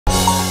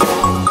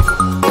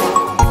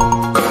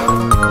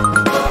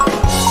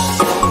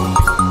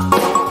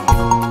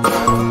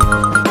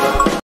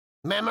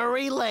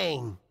memory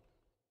lane.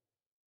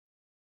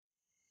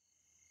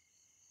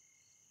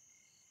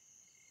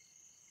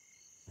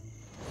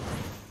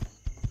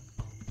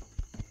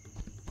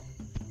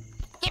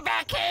 Get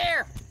back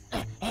here!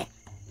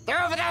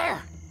 They're over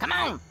there! Come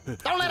on!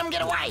 Don't let them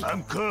get away!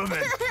 I'm coming!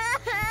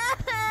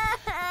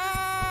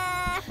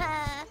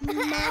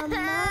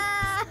 Mama?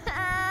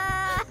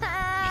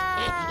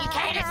 You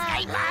can't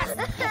escape us!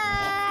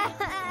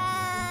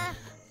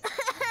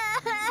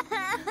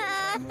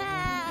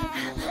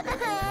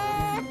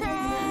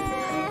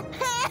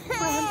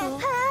 Bramble,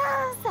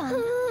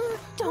 son,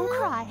 don't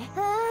cry.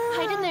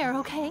 Hide in there,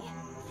 okay?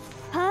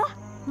 Huh?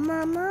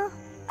 Mama,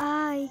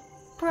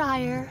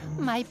 Briar,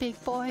 my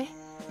big boy,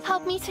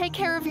 help me take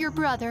care of your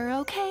brother,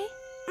 okay?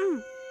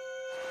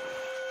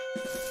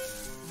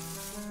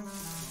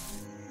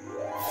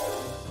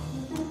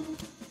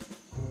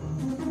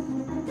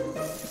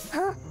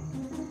 Huh?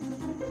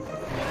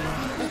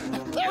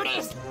 There it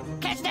is!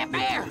 Catch that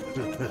bear!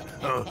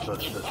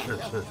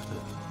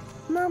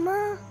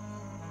 Mama?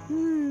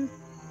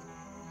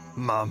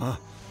 Mama.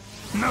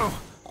 No!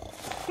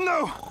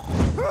 No!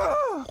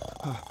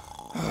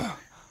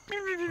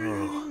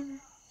 Oh,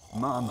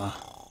 Mama.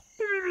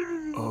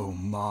 Oh,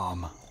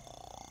 Mom.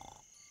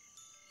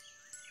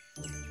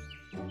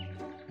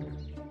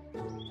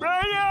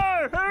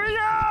 Briar, hurry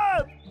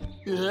up!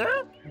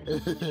 Yeah?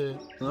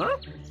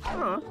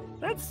 Huh?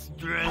 That's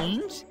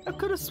strange. I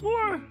could have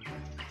swore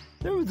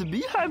there was a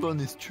beehive on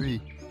this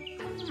tree.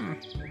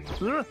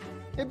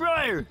 Hey,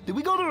 Briar, did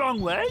we go the wrong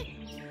way?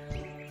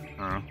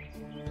 Huh?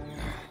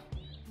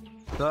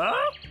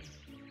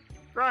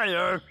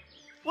 Briar,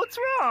 what's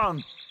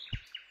wrong?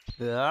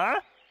 Why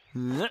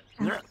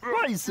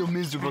are you so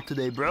miserable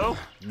today, bro?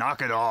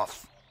 Knock it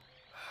off.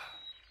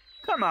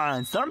 Come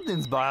on,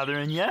 something's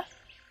bothering you.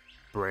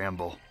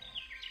 Bramble.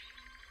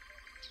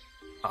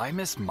 I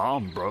miss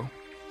Mom, bro.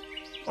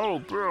 Oh,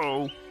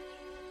 bro.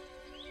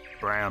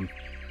 Bramble.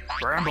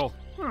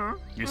 Huh?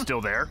 You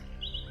still there?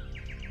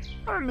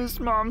 I miss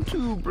Mom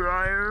too,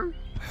 Briar.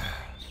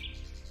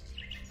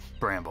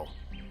 Bramble,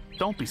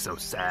 don't be so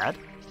sad.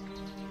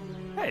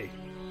 Hey,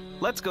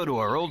 let's go to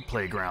our old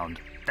playground.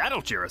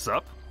 That'll cheer us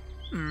up.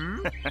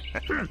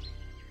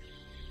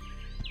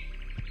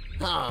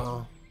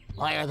 Oh,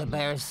 why are the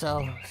bears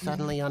so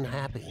suddenly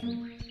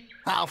unhappy?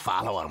 I'll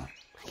follow them.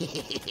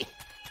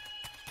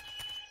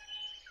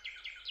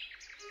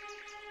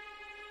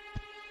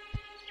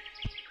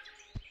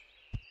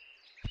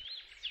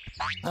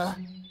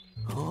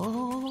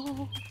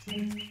 Oh.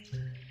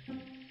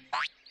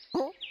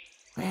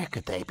 Where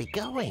could they be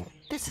going?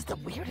 This is the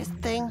weirdest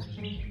thing.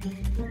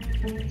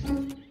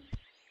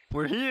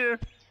 We're here.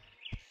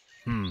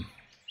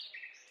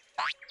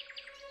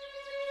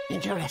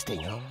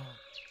 Interesting.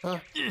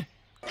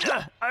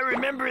 I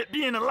remember it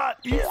being a lot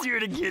easier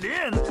to get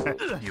in.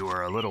 You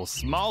were a little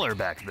smaller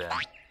back then.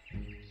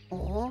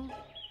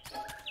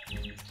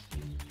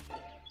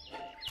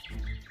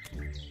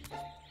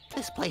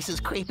 This place is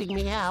creeping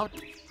me out.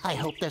 I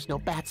hope there's no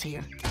bats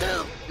here.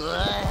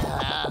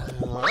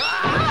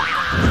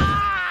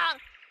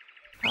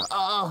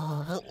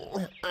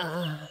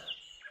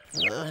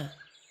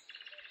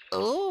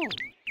 Oh.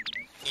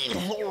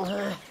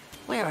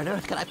 Where on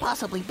earth could I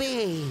possibly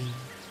be?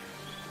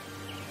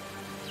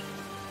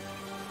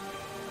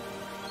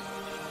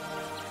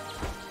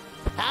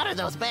 How did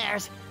those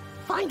bears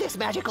find this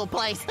magical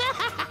place?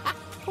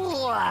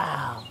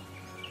 Wow.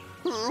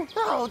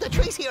 Oh, the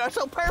trees here are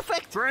so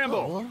perfect.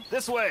 Bramble,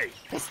 this way.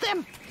 It's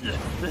them.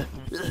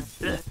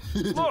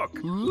 Look,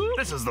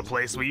 this is the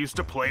place we used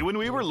to play when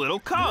we were little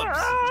cubs.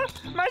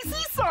 My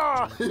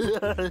seesaw!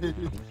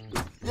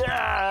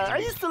 Yeah, I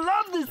used to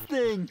love this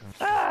thing.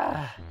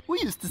 We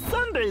used to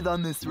sunbathe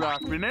on this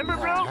rock, remember,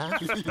 bro?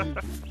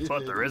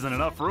 But there isn't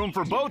enough room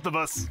for both of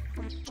us.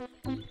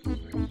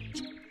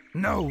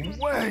 No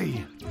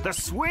way! The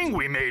swing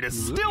we made is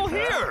still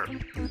here!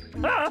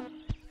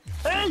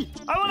 Hey,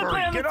 I want to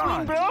play on the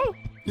swing, bro!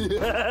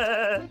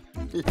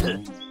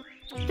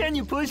 Can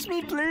you push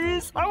me,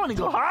 please? I want to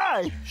go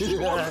high. You're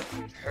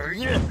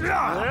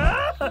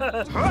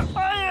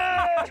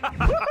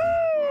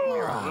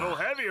a little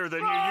heavier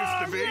than you used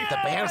to be. The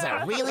bears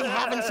are really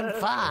having some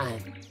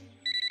fun.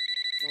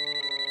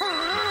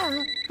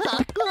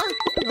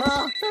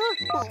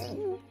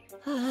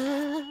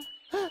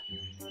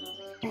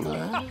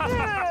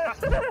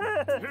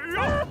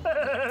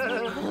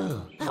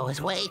 That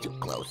was way too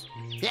close.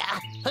 Yeah,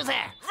 who's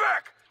there?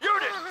 Vick, you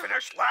didn't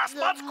finish last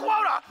month's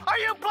quota. Are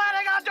you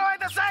planning on doing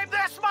the same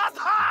this month,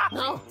 huh?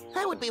 No,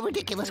 that would be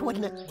ridiculous,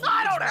 wouldn't it?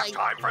 I don't have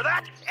time for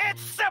that.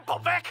 It's simple,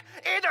 Vick.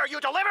 Either you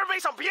deliver me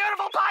some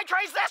beautiful pine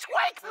trees this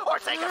week, or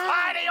say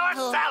goodbye to your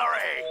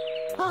salary.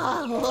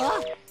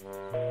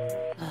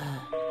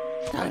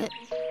 Darn it.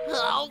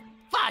 Oh,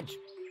 fudge.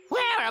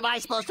 Where am I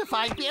supposed to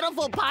find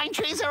beautiful pine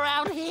trees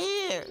around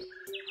here?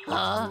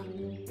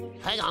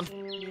 Hang on.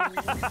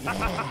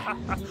 Yeah.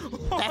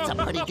 That's a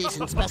pretty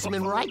decent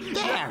specimen right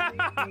there.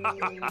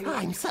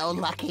 I'm so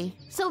lucky.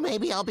 So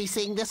maybe I'll be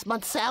seeing this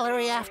month's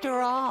salary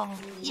after all.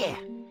 Yeah.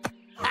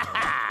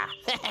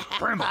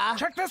 Bramble,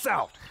 check this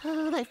out.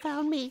 Oh, they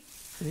found me.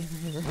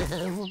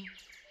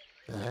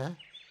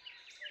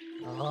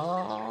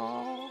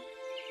 Oh.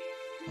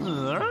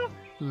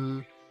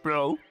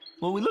 Bro,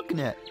 what are we looking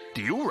at?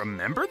 Do you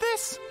remember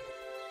this?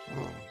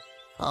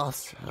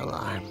 False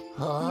alarm.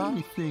 Let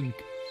me think.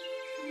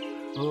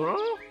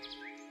 Oh,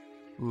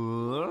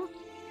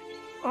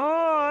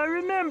 I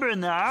remember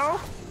now.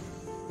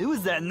 It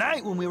was that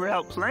night when we were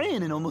out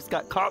playing and almost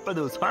got caught by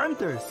those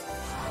hunters.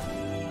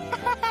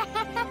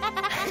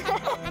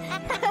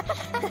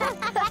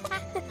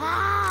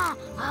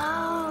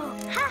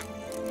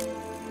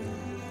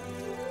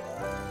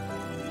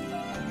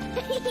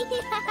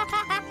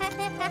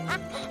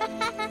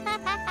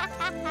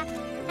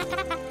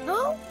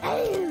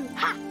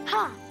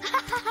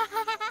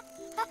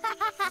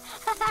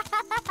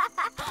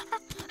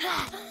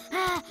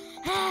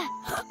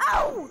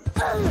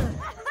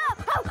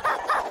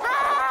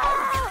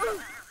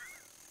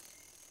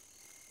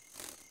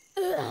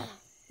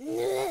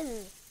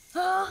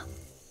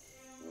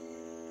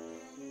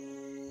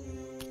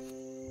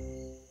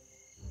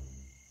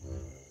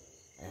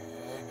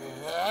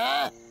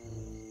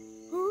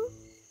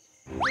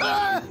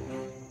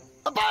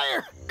 A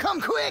bear!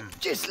 Come quick!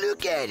 Just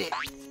look at it.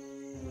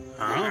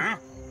 Huh?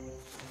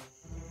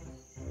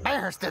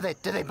 Bears, do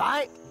they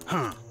bite?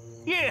 Huh.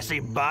 Yes, he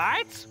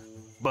bites,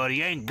 but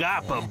he ain't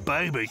got but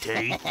baby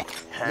teeth.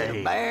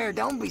 Little bear,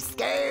 don't be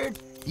scared.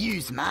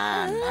 Use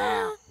mine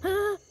now.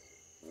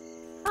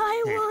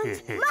 I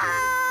want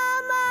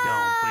Mama!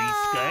 Don't be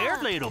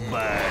scared, little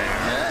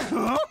bear.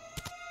 Huh?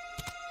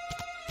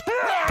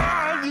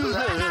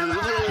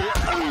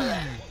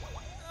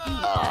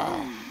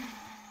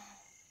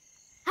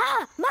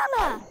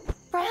 Mama!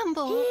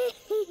 Bramble.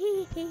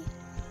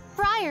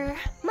 Briar.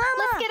 Mama!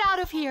 Let's get out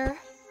of here.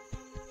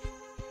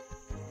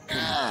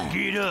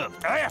 Get up,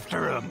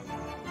 after him.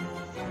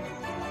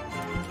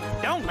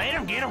 Don't let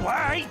him get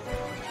away.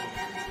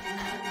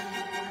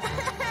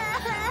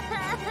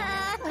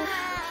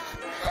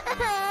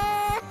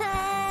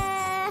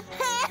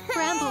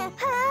 Bramble,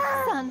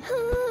 son,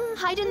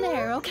 hide in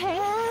there, okay?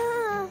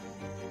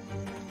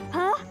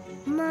 Huh?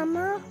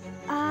 Mama?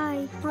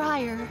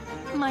 Briar,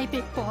 my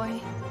big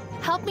boy,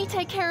 help me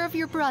take care of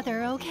your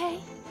brother, okay?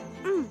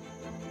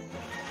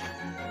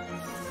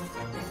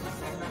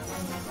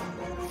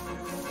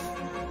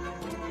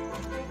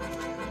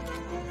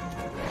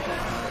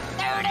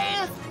 There it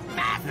is!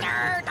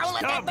 Master! Don't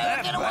let that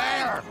bear get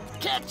away!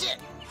 Catch it!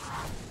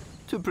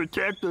 To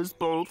protect us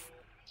both.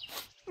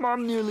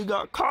 Mom nearly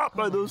got caught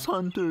by those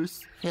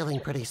hunters. Feeling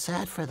pretty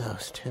sad for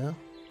those two.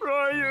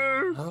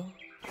 Briar! Oh?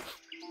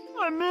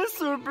 I miss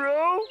her,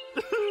 bro.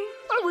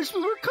 I wish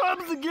we were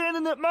cubs again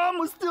and that Mom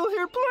was still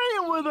here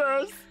playing with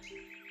us.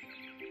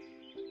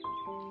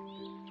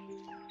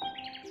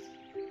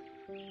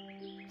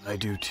 I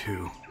do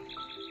too.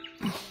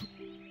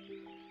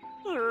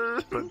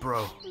 But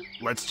bro,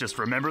 let's just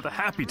remember the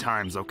happy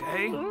times,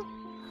 okay?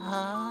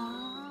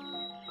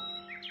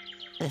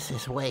 This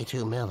is way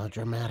too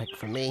melodramatic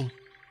for me.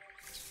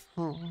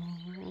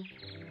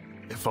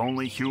 If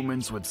only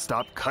humans would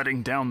stop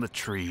cutting down the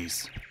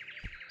trees.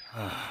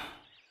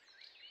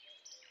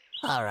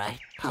 All right,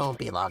 I won't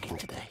be logging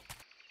today.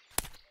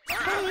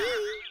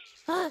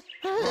 Who's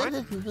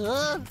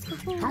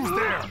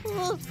there?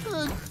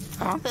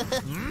 Huh?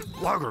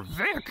 Logger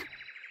Vick?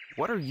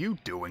 What are you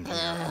doing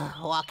here?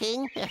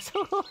 Walking? Yes,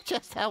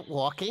 just out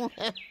walking.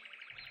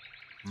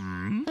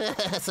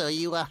 So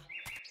you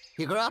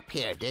grew up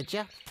here, did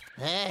you?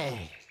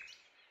 Hey.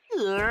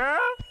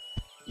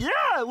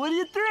 Yeah, what do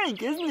you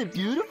think? Isn't it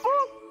beautiful?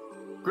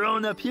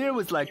 Growing up here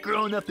was like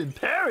growing up in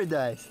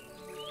paradise.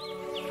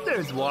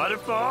 There's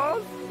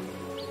waterfalls,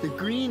 the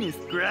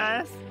greenest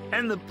grass,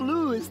 and the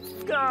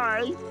bluest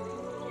sky.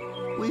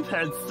 We've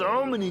had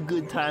so many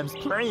good times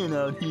playing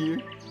out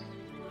here.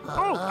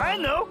 Oh, I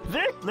know.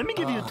 Vic, let me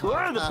give you a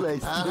tour of the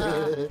place.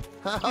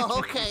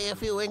 Okay,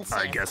 if you insist.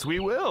 I guess we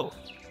will.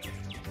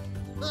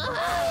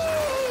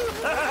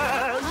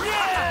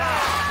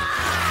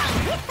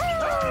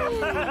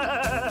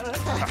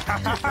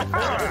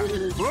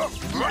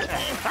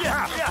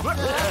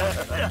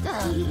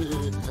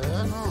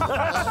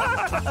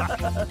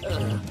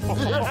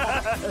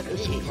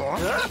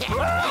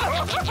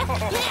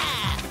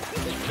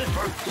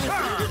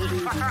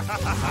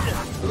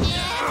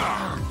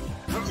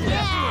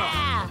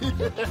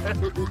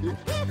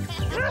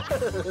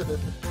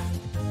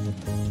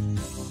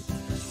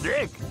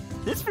 Vic,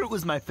 this fruit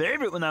was my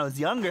favorite when I was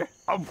younger.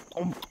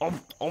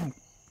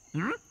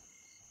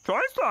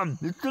 Try some.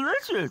 It's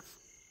delicious.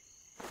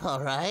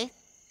 All right.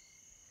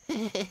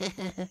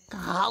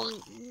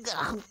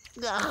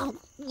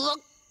 Look,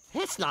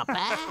 it's not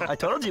bad. I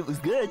told you it was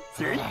good.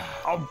 See?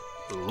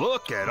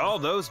 Look at all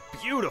those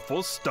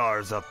beautiful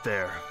stars up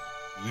there.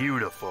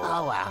 Beautiful.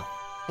 Oh, wow.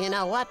 You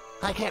know what?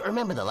 I can't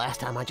remember the last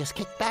time I just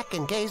kicked back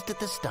and gazed at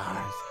the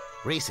stars.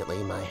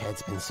 Recently, my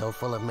head's been so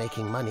full of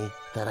making money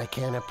that I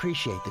can't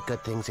appreciate the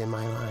good things in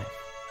my life.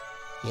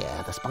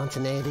 Yeah, the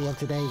spontaneity of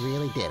today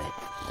really did it.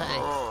 Thanks.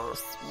 Oh,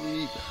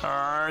 sweet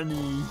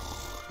honey.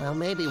 Well,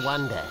 maybe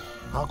one day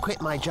I'll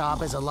quit my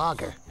job as a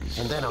logger,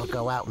 and then I'll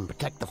go out and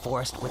protect the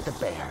forest with the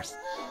bears.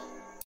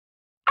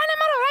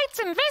 Animal rights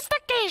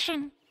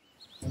investigation.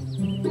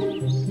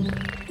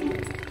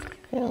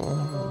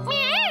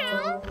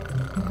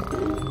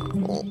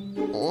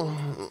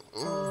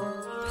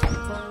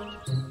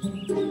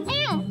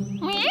 Meow.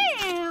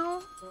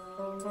 Meow.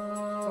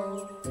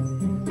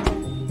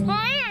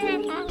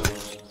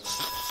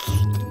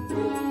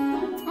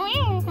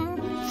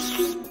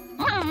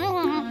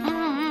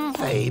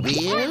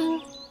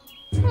 Fabian?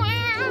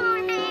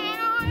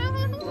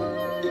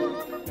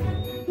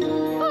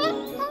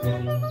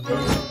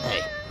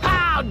 Hey,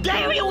 how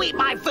dare you eat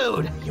my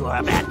food? You are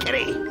a bad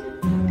kitty.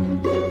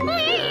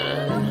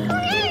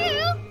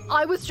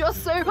 I was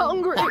just so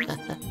hungry.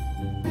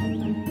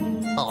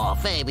 Oh,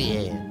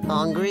 Fabian,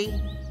 hungry?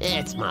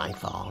 It's my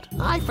fault.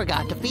 I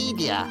forgot to feed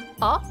ya.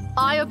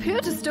 I appear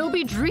to still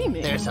be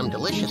dreaming. There's some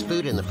delicious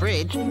food in the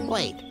fridge.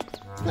 Wait,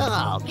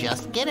 I'll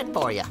just get it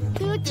for you.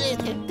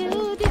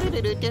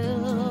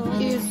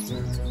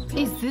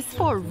 Is this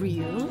for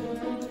real?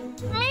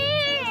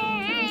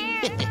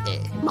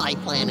 My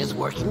plan is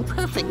working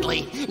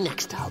perfectly.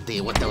 Next, I'll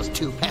deal with those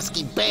two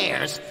pesky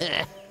bears.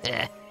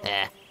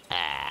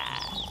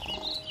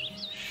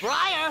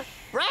 Briar!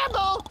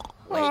 Bramble!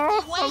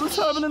 I was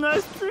having a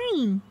nice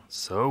dream.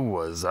 So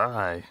was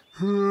I.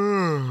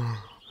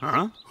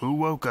 Huh? Who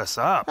woke us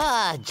up?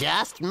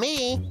 Just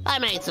me. I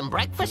made some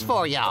breakfast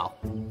for y'all.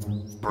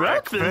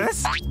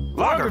 Breakfast?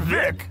 Logger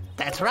Vick!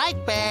 That's right,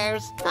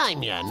 bears.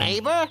 I'm your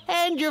neighbor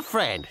and your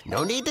friend.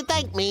 No need to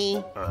thank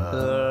me.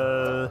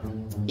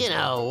 You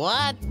know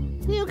what?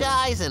 You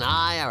guys and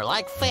I are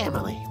like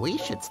family. We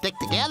should stick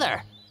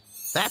together.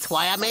 That's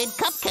why I made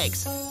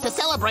cupcakes, to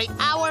celebrate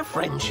our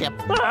friendship.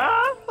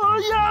 Oh,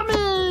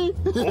 yummy!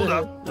 Hold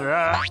up.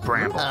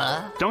 Bramble,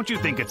 don't you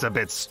think it's a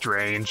bit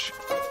strange?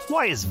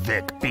 Why is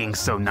Vick being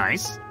so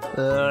nice?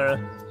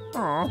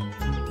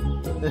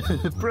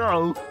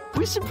 Bro,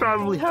 we should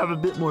probably have a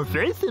bit more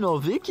faith in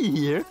old Vicky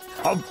here.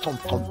 Bro, the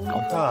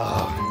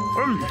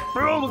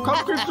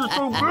cupcakes are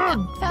so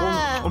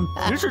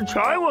good. You should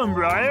try one,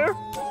 Briar.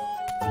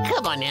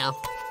 Come on now.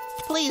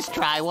 Please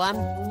try one.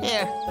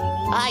 Here,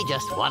 I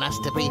just want us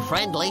to be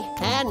friendly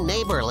and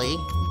neighborly.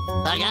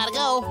 I gotta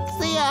go.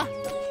 See ya.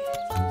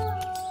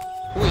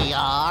 We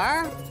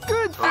are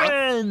good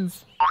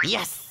friends.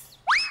 Yes.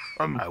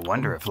 I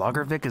wonder if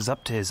Logger Vick is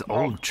up to his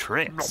old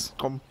tricks.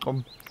 Who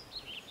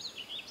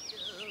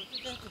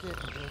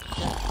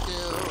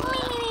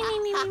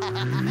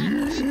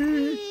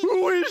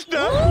is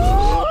that?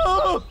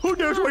 Who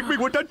dares wake me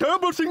with that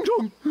terrible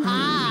sing-song?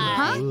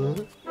 Hi.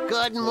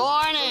 Good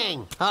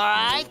morning. All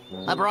right.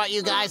 I brought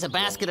you guys a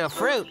basket of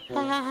fruit.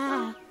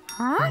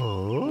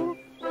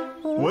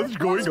 What's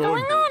going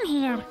on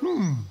here?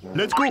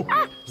 Let's go.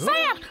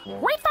 Sam,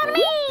 wait for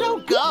me.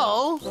 Don't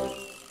go.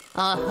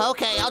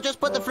 Okay, I'll just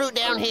put the fruit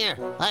down here.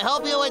 I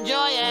hope you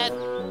enjoy it.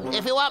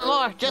 If you want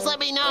more, just let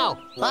me know.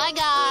 Bye,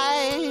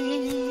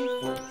 guys.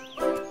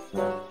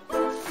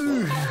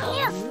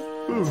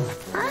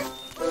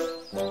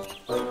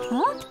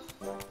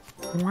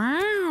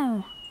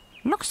 Wow,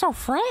 looks so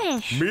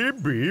fresh.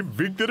 Maybe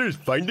Victor is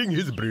finding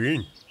his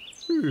brain.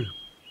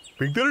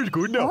 Victor is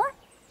good now.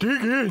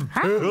 Dig in.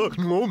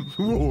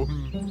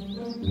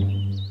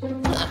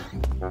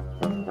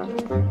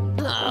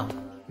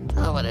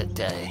 Oh, what a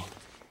day.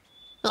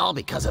 All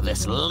because of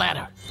this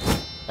letter.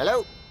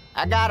 Hello,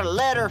 I got a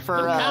letter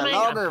for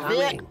Logger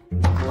Vick.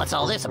 What's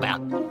all this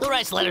about? Who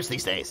writes letters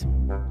these days?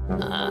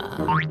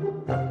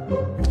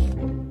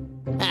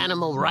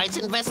 Animal rights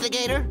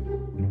investigator?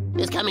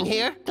 Is coming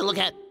here to look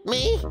at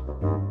me?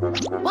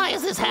 Why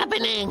is this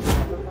happening?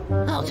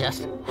 I'll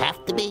just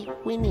have to be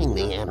winning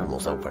the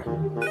animals over.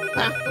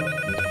 Huh?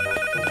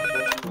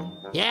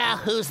 Yeah,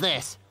 who's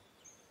this?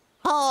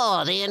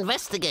 Oh, the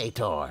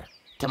investigator.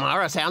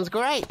 Tomorrow sounds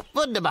great.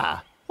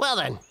 Wunderbar. Well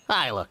then,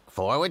 I look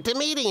forward to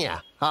meeting you.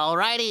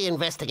 Alrighty,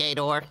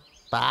 investigator.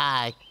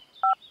 Bye.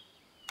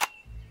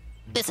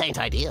 This ain't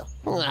ideal.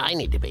 I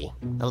need to be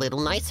a little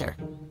nicer.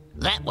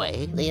 That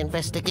way, the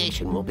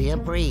investigation will be a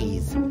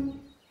breeze.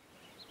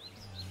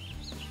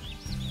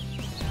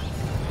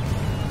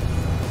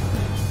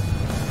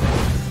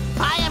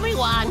 Hi,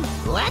 everyone.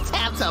 Let's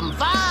have some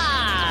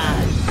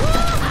fun.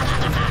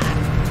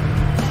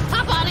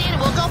 Hop on in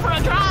and we'll go for a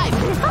drive.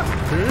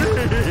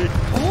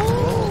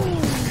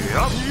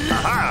 Yup.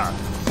 Aha.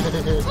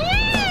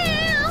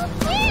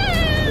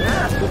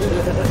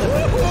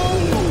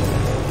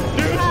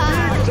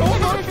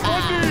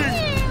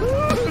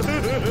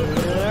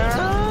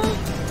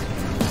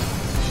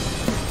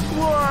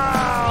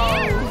 Wow!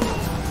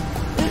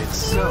 It's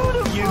so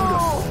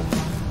beautiful.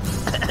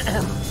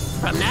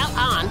 From now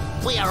on,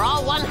 we are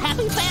all one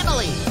happy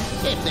family.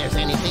 If there's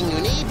anything you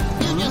need,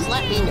 you just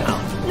let me know.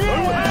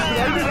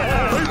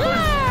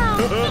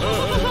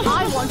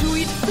 I want to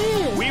eat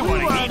fish. We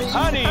want to eat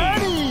honey.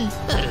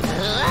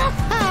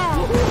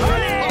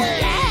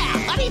 Yeah,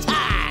 honey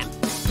time.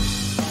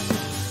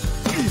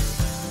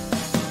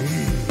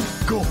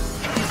 Go.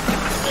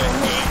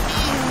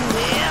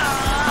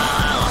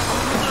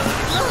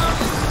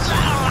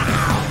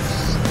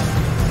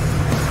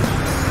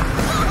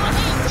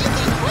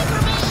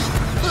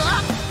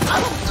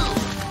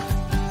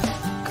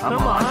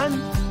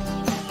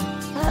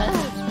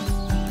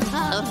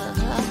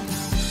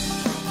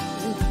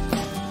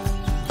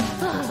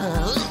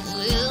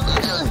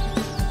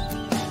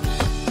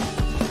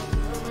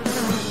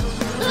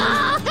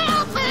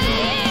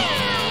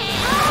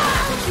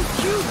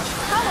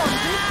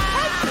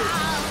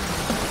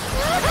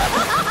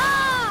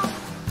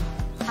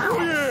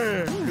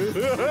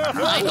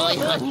 finally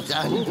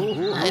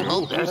undone. I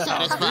hope they're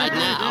satisfied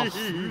now.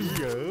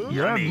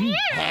 Yummy.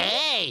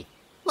 Hey,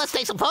 let's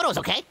take some photos,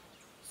 okay?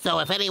 So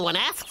if anyone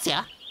asks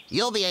ya,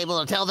 you'll be able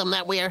to tell them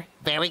that we're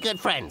very good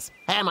friends.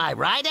 Am I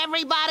right,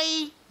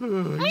 everybody?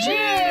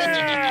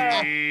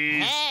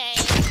 Hey.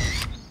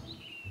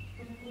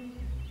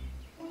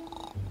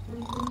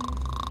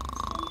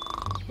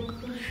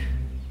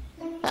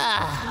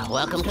 Ah,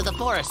 welcome to the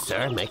forest,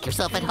 sir. Make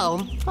yourself at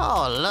home.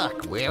 Oh,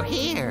 look, we're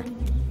here.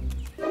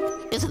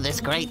 Isn't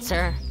this great,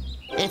 sir?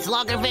 It's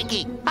Logger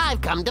Vicky.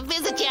 I've come to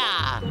visit ya.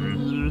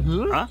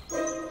 Huh?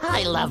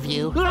 I love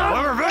you.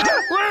 Logger Vick!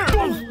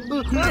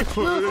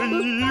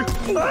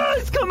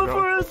 He's coming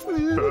for us.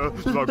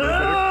 Logger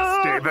Vick,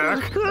 stay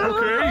back.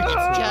 Okay.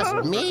 It's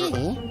just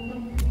me.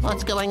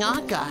 What's going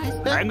on, guys?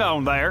 Hang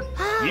on there.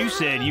 You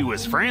said you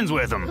was friends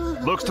with them.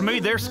 Looks to me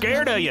they're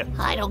scared of you.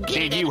 I don't get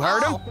it. Did you at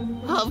hurt all.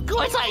 him? Of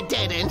course I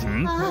didn't.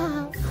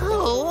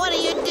 Oh, what are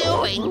you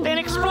doing? Then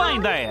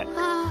explain that.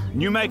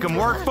 You make them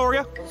work for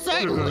you?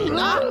 Certainly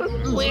not.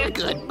 We're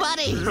good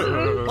buddies.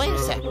 Wait a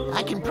sec.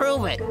 I can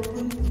prove it.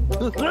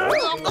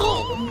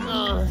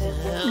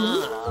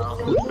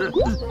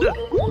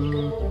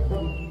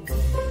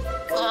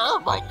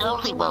 Oh, my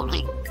holy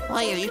moly.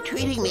 Why are you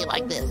treating me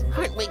like this?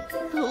 Aren't we?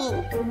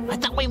 Oh, I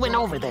thought we went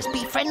over this.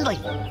 Be friendly.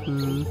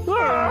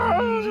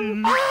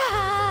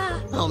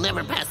 I'll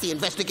never pass the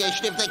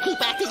investigation if they keep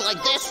acting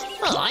like this.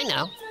 Oh, I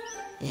know.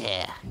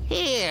 Yeah,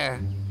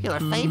 here. Your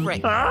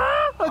favorite.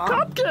 A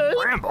cupcake.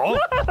 Bramble?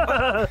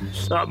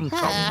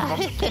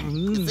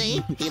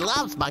 See? He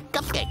loves my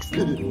cupcakes.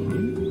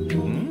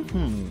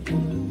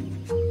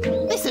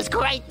 This is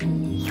great.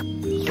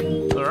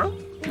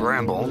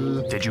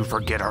 Bramble, did you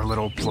forget our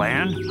little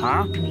plan,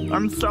 huh?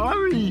 I'm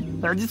sorry.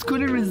 I just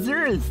couldn't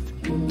resist.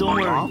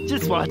 Don't worry.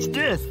 Just watch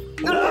this.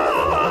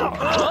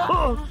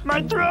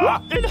 My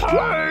throat, it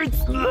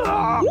hurts.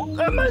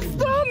 And my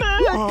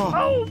stomach.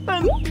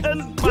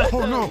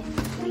 Oh no!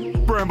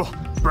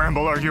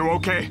 Bramble, are you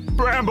okay?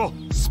 Bramble,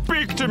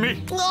 speak to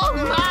me! Oh,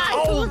 my!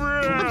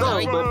 I'm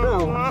sorry.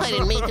 I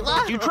didn't mean to.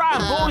 You try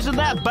and poison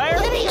that bear?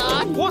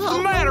 Idiot! What's the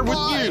matter with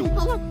you?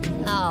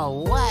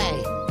 No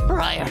way.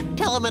 Briar,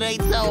 tell him it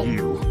ain't so.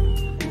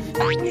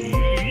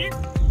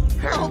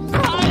 Oh,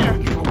 Briar!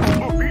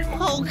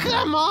 Oh,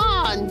 come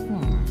on!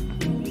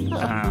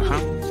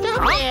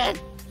 Stop it!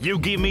 You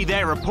give me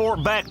that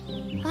report back.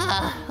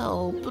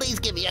 Oh, please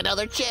give me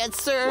another chance,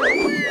 sir.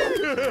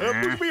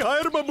 Push me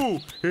higher, Babu.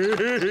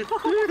 Hey,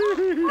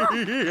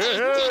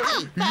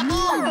 Tiki,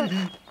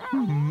 Babu!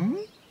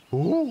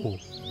 Oh.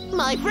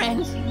 My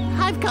friends,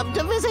 I've come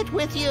to visit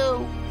with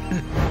you.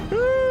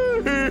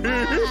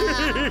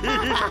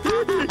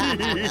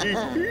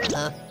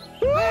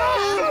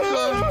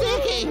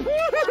 Tiki!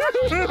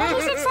 What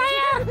is it,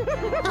 sire?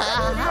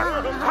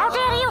 How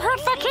dare you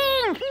hurt the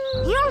king?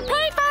 You'll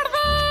pay for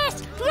this!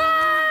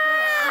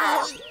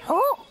 Yeah!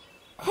 Oh.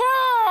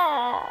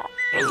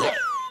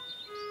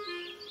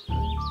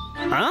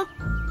 Huh?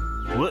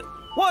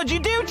 What'd you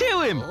do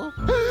to him?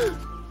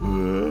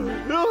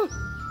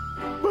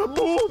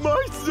 Babu,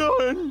 my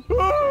son!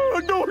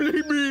 Don't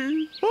leave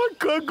me! I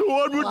can't go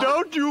on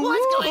without you!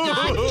 What's going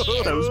on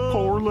here? Those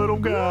poor little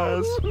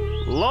guys.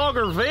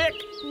 Logger Vick,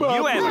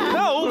 you have a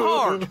cold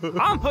heart.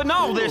 I'm putting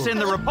all this in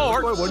the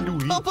report.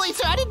 Oh, please,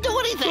 sir, I didn't do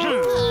anything.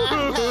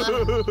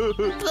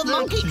 The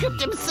monkey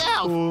tripped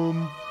himself.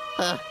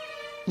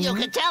 You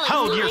can tell he's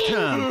Hold your lying.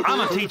 tongue. I'm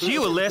gonna teach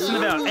you a lesson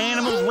about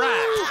animals'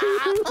 rights.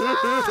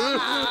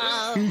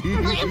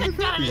 I haven't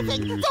done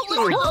anything. Don't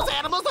listen to those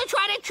animals. They're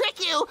trying to trick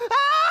you.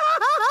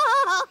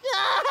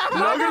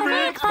 Logger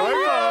Vick,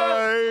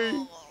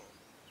 bye-bye!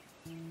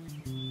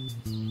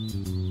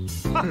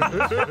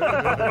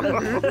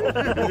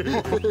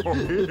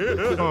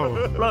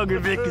 Logger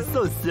Vick is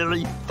so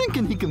silly,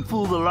 thinking he can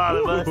fool the lot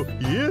of us.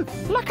 Yeah?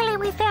 Luckily,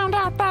 we found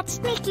out that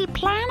sneaky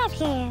plan of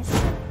his.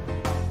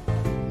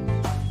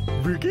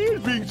 Vicky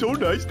is being so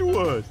nice to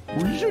us.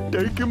 We should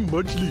thank him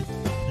muchly.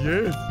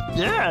 Yes.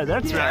 Yeah,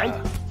 that's right.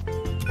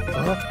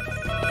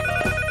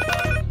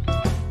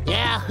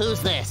 Yeah,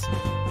 who's this?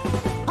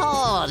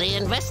 Oh, the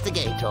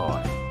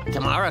investigator.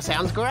 Tomorrow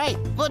sounds great.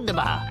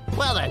 Wunderbar.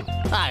 Well then,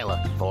 I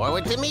look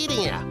forward to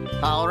meeting you.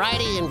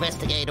 Alrighty,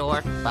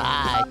 investigator.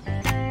 Bye.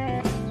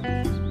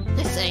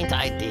 This ain't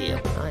ideal.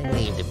 I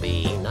need to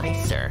be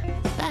nicer.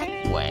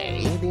 That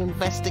way, the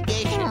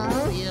investigation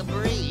will be a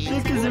breeze.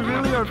 Vick isn't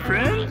really our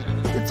friend?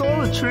 It's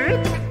all a trick?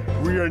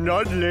 We are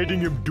not letting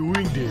him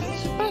doing this.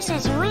 This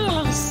is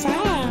really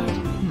sad.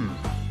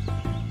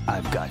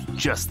 I've got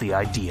just the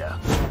idea.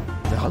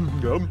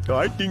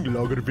 I think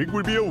Logger Vick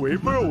will be away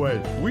for a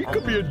while. We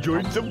could be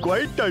enjoying some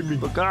quiet timing.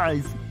 But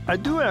guys, I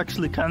do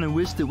actually kind of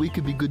wish that we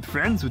could be good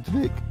friends with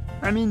Vick.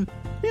 I mean,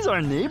 he's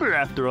our neighbor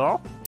after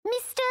all.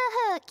 Mr.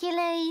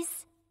 Hercules.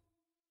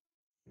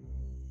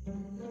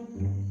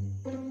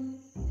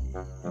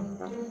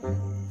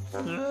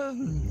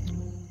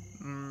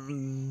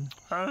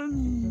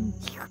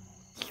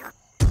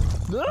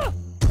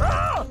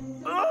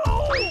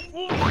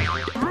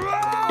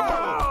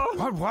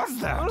 What was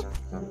that?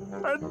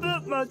 I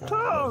bit my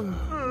tongue.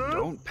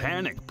 Don't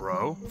panic,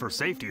 bro. For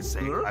safety's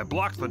sake, I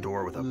blocked the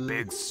door with a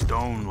big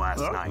stone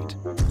last night.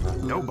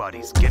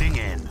 Nobody's getting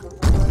in.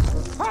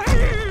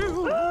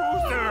 Who's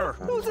there?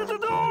 Who's at the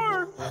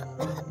door?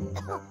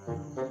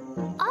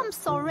 I'm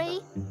sorry.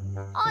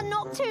 I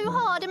knocked too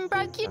hard and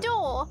broke your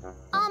door.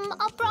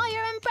 Are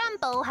Briar and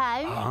Bramble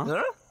home?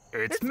 Huh?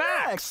 It's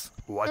Max.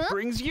 What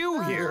brings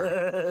you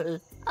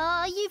here?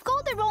 You've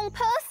got the wrong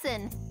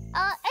person.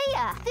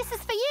 Aya, this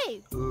is for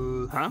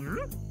you. Huh?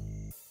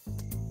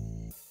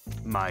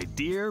 My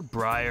dear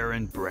Briar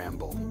and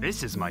Bramble,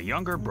 this is my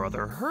younger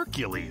brother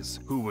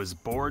Hercules, who was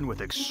born with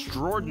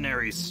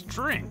extraordinary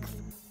strength.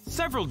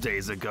 Several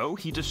days ago,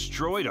 he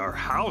destroyed our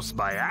house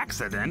by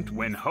accident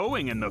when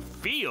hoeing in the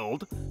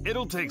field.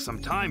 It'll take some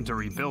time to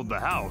rebuild the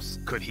house.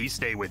 Could he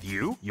stay with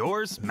you?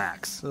 Yours,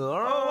 Max. Oh,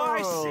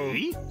 I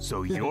see.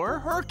 So you're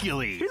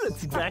Hercules. He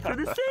looks exactly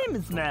the same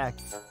as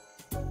Max.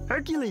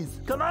 Hercules,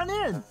 come on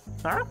in.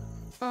 Huh?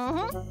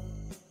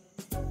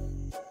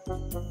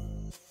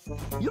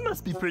 You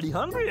must be pretty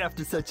hungry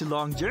after such a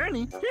long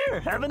journey. Here,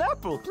 have an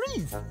apple,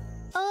 please.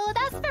 Oh,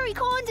 that's very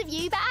kind of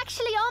you, but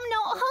actually I'm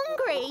not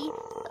hungry.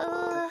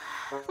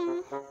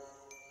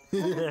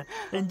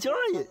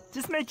 Enjoy it.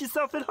 Just make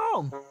yourself at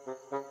home.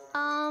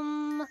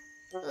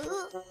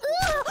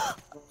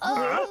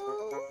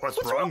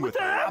 What's wrong with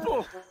that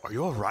apple? Are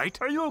you all right?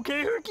 Are you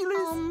okay,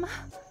 Hercules?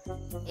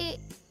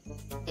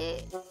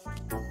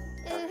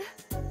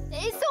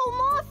 It's all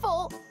my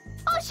fault.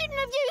 I shouldn't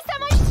have used so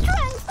much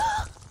strength.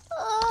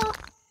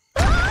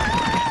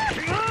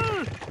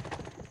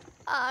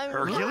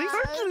 Hercules?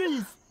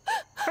 Hercules!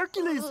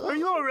 Hercules, are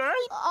you all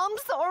right? I'm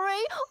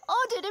sorry.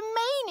 I didn't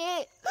mean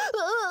it.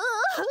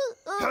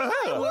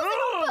 It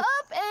wasn't on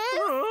purpose.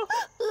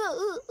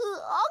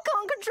 I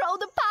can't control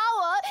the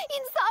power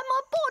inside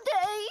my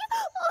body.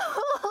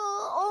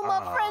 All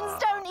my friends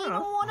don't even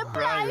want to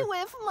play Briar,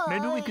 with me.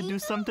 Maybe we could do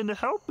something to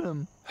help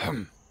him.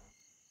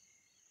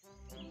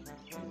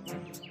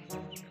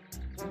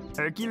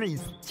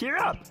 Hercules, cheer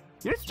up.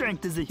 Your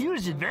strength is a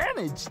huge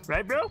advantage,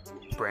 right, bro?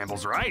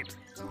 Bramble's right.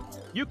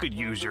 You could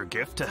use your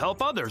gift to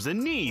help others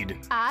in need.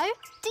 Oh,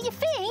 do you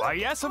think? Why,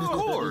 yes, of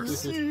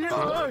course.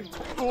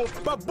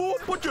 Babu,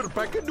 put your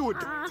back into it.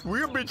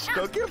 We've been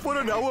stuck here for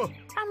an hour.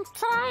 I'm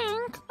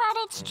trying, but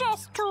it's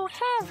just too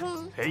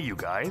heavy. Hey, you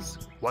guys.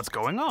 What's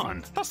going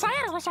on? The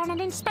sire was on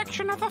an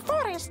inspection of the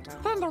forest.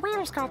 Then the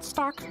wheels got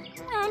stuck,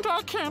 and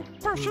I can't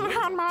push it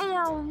on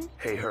my own.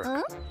 Hey,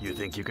 Herc. You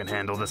think you can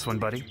handle this one,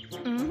 buddy?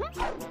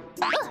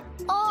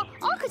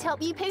 I could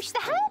help you push the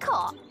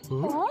handcart.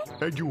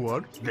 And you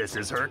are? This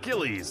is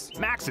Hercules,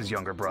 Max's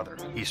younger brother.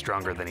 He's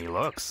stronger than he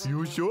looks.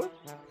 You sure?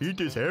 It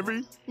is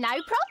heavy.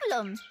 No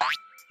problem.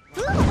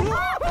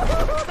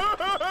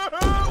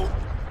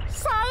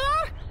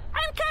 Sire,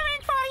 I'm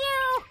coming for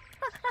you.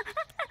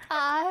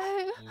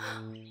 Oh,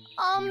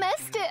 I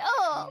messed it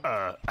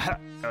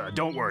up.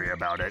 Don't worry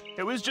about it.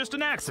 It was just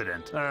an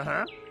accident.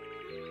 Uh-huh.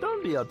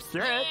 Don't be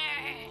upset.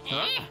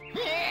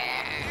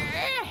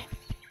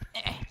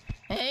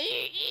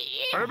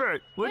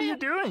 Herbert, what are you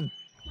doing?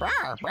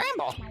 Briar,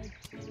 Bramble.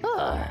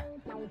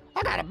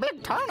 I got a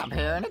big turnip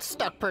here and it's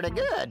stuck pretty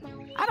good.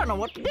 I don't know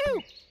what to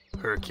do.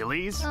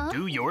 Hercules,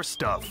 do your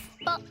stuff.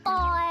 But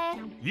I...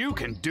 You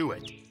can do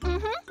it.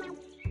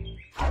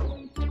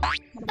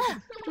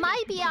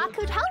 Maybe I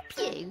could help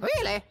you.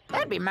 Really?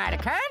 That'd be mighty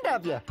kind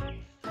of you.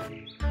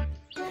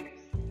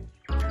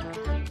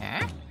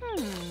 Huh?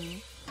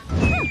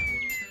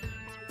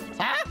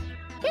 Huh?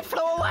 It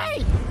flew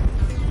away.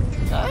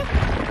 Huh?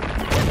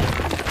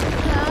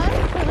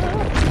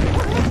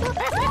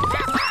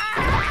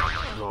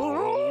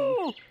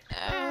 Oh!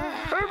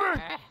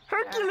 Herbert!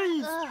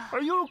 Hercules!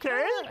 Are you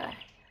okay?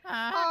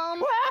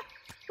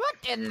 What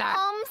in the...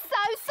 I'm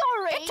so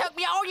sorry. It took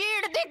me all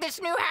year to dig this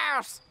new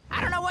house.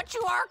 I don't know what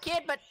you are,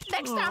 kid, but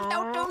next time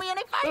don't do me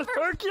any favors.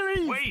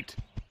 Hercules! Wait!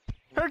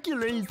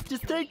 Hercules,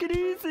 just take it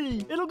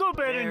easy. It'll go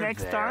better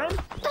next time.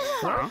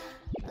 Huh?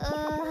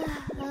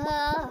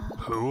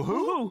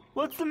 Who?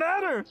 What's the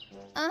matter?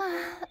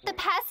 The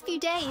past few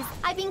days,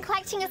 I've been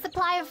collecting a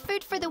supply of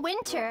food for the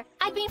winter.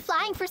 I'd been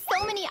flying for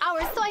so many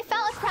hours, so I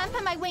felt a cramp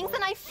in my wings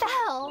and I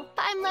fell.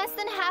 But I'm less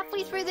than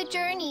halfway through the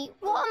journey.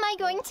 What am I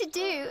going to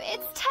do?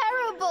 It's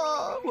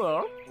terrible.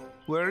 Well,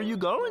 where are you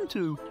going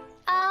to?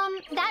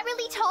 That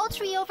really tall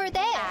tree over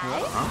there.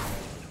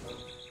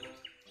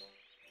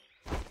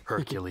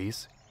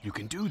 Hercules, you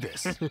can do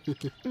this.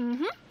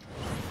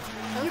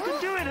 You can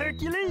do it,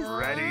 Hercules!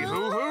 Ready,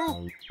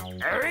 hoo-hoo?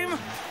 Aim!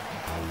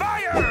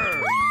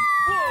 Fire!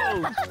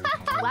 Whoa!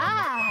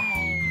 Wow.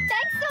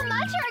 Thanks so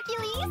much,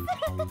 Hercules.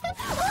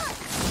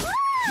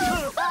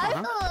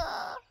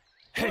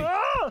 Hey,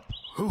 Ah!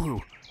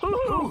 hoo-hoo.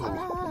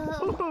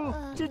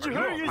 Did you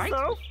hurt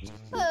yourself?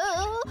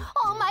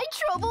 All my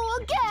trouble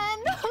again.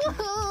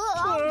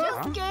 I'm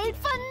just good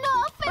for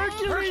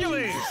nothing.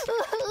 Hercules!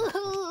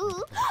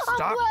 I'm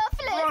Stop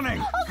worthless. running.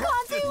 I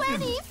can't do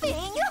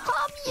anything.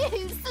 I'm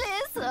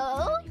useless.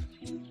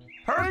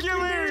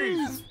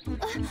 Hercules!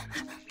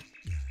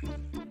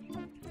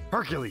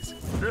 Hercules,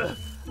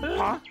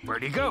 Huh?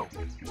 Where'd he go?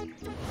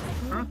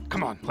 Huh?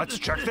 Come on, let's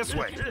check this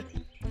way.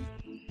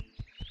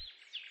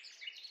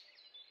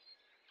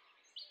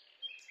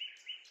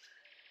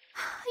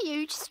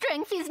 Huge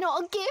strength is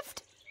not a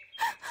gift.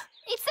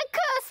 It's a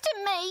curse to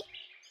me.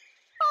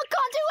 I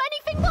can't do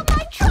anything but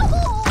make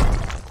trouble.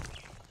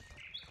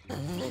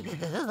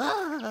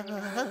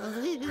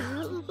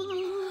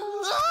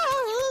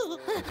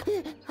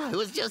 I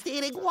was just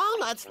eating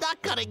walnuts,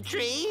 not cutting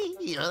tree.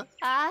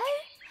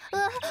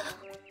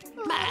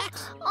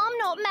 Max? I'm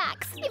not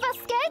Max. If I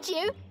scared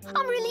you,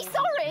 I'm really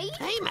sorry.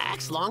 Hey,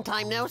 Max, long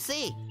time no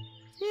see.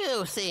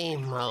 You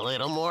seem a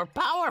little more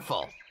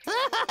powerful.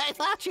 I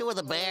thought you were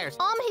the Bears.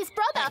 I'm his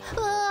brother.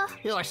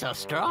 You're so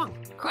strong.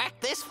 Crack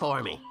this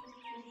for me.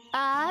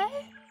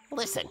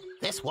 Listen,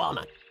 this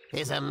walnut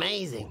is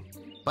amazing,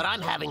 but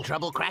I'm having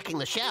trouble cracking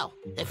the shell.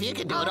 If you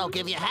can do it, I'll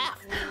give you half.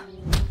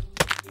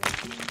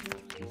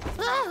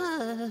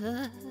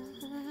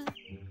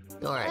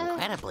 You're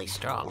incredibly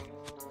strong.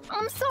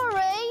 I'm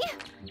sorry.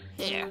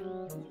 Here,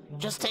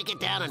 just take it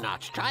down a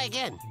notch. Try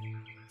again.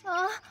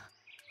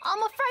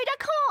 I'm afraid I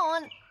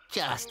can't.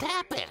 Just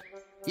tap it.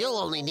 You'll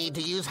only need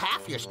to use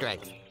half your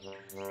strength.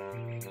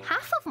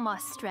 Half of my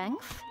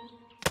strength?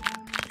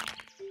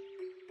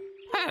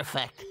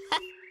 Perfect.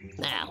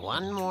 Now,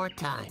 one more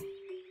time.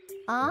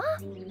 Huh?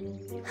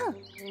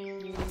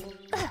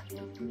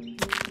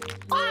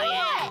 Oh,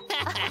 yeah!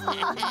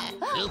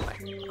 Super.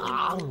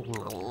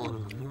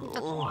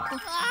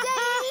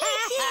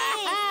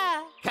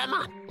 Come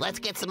on, let's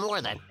get some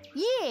more then.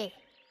 Yeah.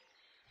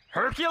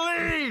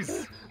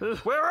 Hercules!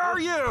 Where are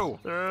you?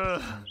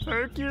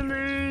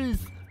 Hercules!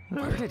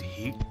 Where did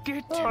he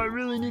get to? Oh, I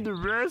really need to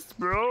rest,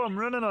 bro. I'm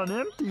running on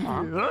empty here.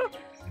 Huh?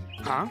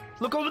 Huh?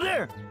 Look over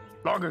there.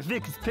 Logger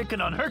Vick is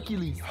picking on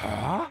Hercules.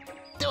 Huh?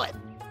 Do it.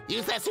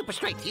 Use that super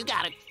strength. You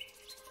got it.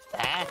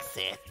 That's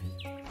it.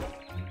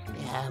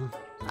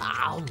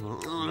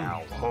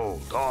 Now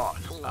hold on.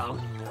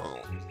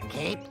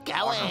 Keep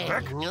Logger going.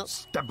 Vick,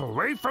 step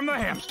away from the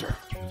hamster.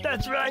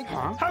 That's right.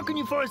 Huh? How can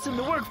you force him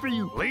to work for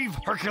you? Leave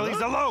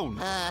Hercules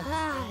alone.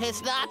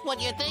 It's not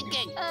what you're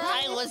thinking.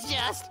 I was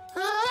just...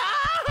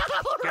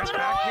 Get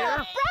back here.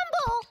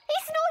 Bramble,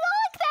 it's not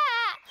like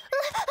that.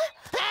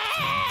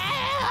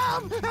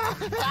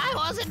 I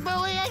wasn't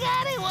bullying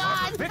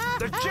anyone. Vick,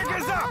 the jig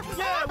is up.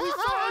 Yeah, we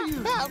saw you.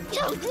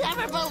 You'll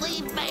never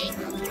believe me.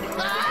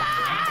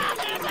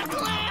 There's a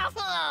cliff.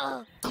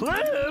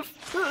 Cliff?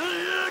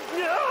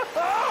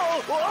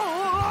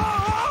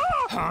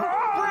 Huh?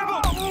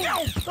 Bramble!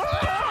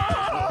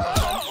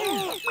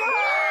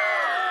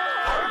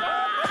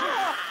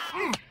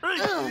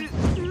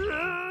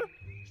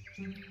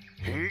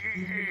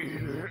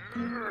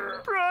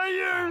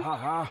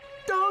 Briar!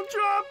 Don't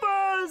drop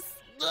us!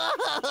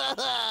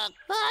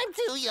 I'm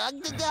too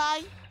young to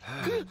die.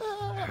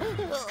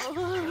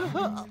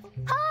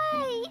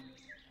 Hi.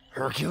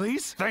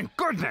 Hercules? Thank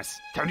goodness!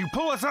 Can you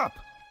pull us up?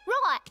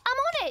 Right, I'm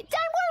on it.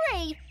 Don't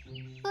worry.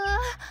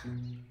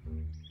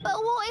 But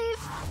what if...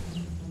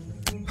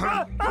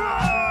 but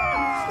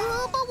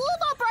what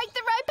if I break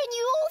the rope and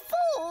you all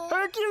fall?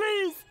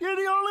 Hercules! You're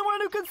the only one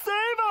who can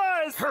save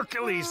us!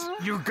 Hercules,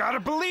 you gotta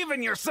believe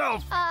in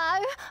yourself! Oh,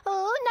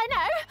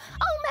 no.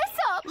 I'll mess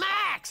up.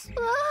 Max!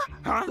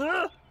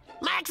 Huh?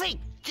 Maxie,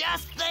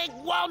 just think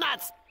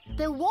walnuts.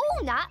 The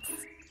walnuts?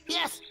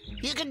 Yes,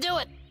 you can do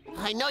it.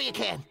 I know you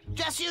can.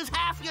 Just use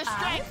half your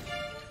strength.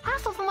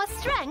 Half of my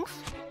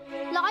strength?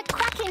 Like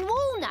cracking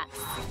walnuts?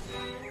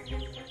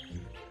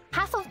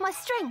 Half of my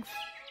strength?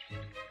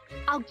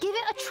 I'll give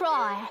it a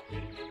try.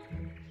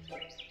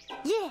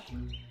 Yeah.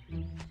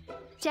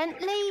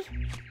 Gently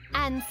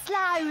and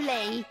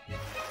slowly.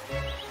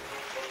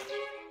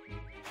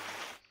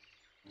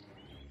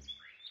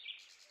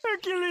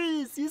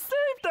 Hercules, you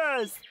saved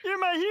us! You're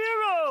my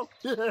hero!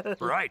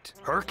 Right,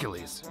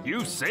 Hercules,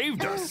 you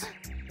saved us.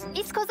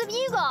 It's because of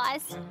you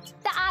guys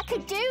that I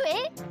could do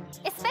it.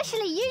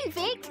 Especially you,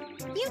 Vic.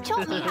 You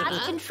taught me how to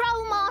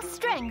control my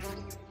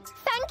strength.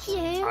 Thank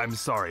you. I'm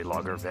sorry,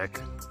 Logger Vick.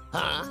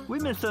 Huh? We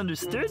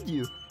misunderstood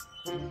you.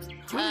 We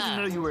didn't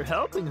know you were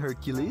helping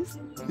Hercules.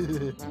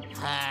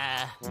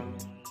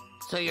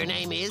 So your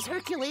name is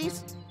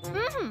Hercules?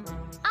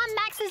 I'm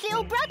Max's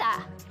little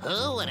brother.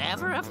 Who would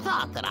ever have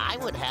thought that I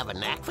would have a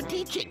knack for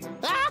teaching?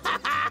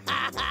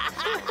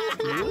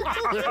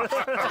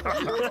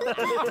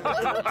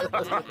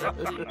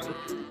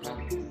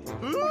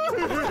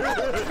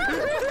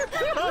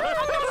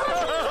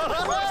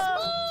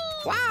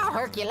 Wow,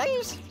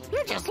 Hercules,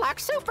 you're just like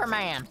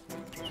Superman.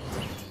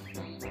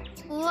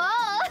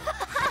 Whoa!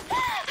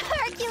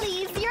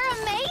 Hercules, you're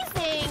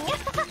amazing.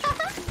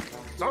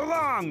 So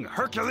long,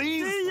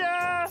 Hercules! See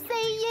ya!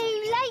 See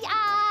you later.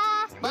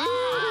 Bye.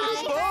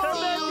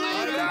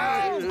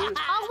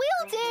 I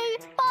will do.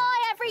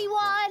 Bye,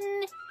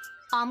 everyone.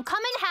 I'm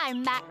coming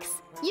home,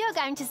 Max. You're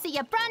going to see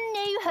a brand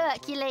new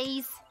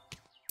Hercules.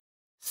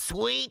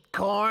 Sweet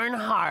corn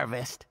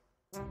harvest.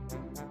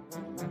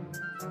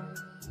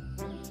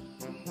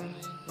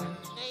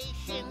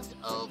 Nation's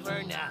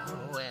over now,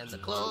 and the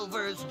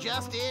clover's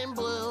just in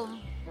bloom.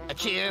 A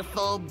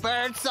cheerful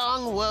bird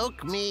song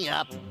woke me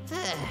up.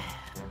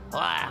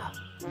 Wow,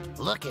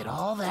 look at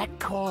all that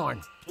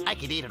corn. I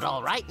could eat it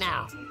all right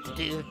now.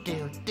 Do,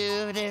 do,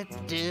 do, do,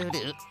 do,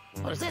 do.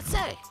 What does that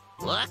say?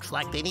 Looks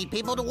like they need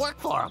people to work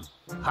for them.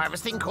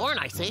 Harvesting corn,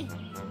 I see.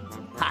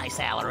 High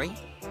salary.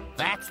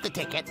 That's the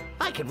ticket.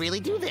 I could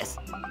really do this.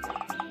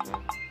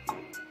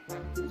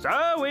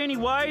 So,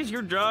 anyways,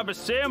 your job is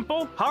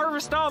simple.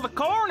 Harvest all the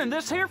corn in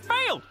this here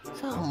field.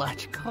 So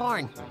much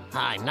corn.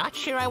 I'm not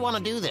sure I want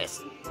to do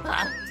this.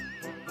 Huh?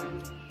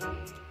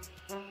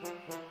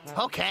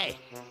 Okay,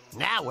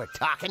 now we're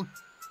talking.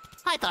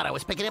 I thought I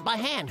was picking it by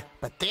hand,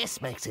 but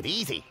this makes it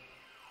easy.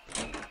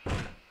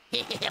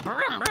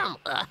 Brum, brum.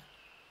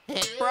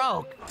 It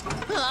broke.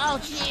 Oh,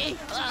 gee.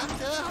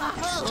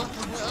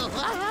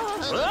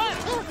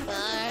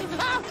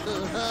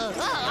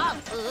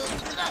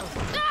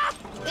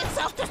 It's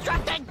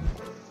self-destructing.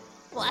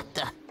 What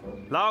the?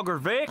 Logger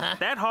Vick, Huh?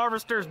 that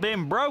harvester's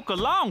been broke a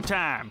long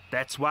time.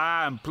 That's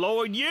why I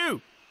employed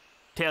you.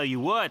 Tell you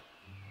what,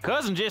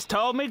 cousin just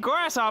told me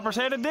grasshoppers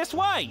headed this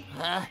way.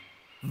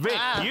 Vic,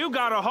 you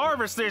gotta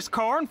harvest this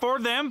corn before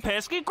them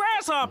pesky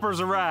grasshoppers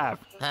arrive.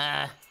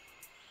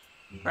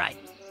 Right.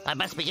 I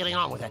must be getting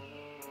on with it.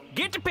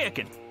 Get to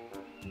picking.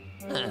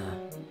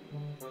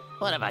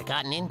 What have I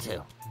gotten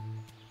into?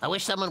 I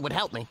wish someone would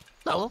help me.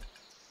 Oh?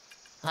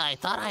 I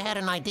thought I had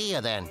an idea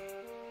then.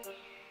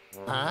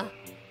 Huh?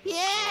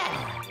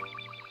 Yeah!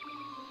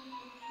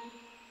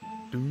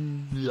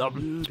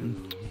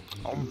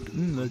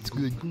 That's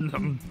good.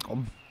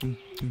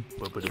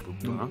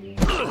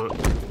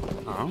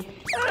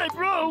 Hey,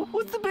 bro,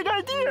 what's the big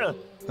idea?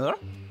 Huh?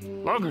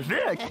 Logger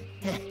Vick.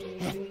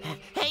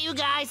 Hey, you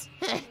guys!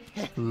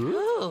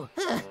 Ooh.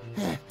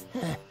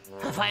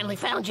 I finally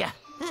found you.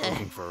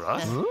 Looking for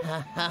us?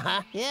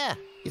 Yeah.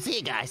 You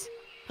see, guys,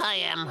 I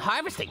am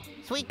harvesting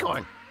sweet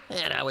corn,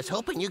 and I was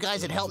hoping you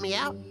guys would help me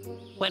out.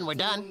 When we're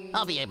done,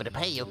 I'll be able to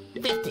pay you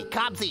 50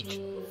 cobs each.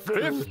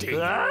 50?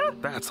 Huh?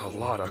 That's a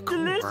lot of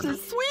corn.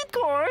 Delicious sweet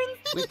corn.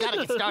 We've got to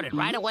get started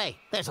right away.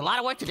 There's a lot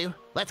of work to do.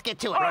 Let's get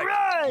to it. All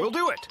right. We'll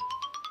do it.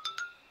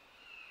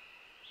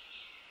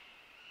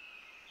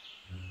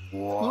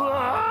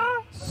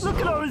 Wow. Look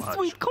at all this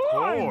sweet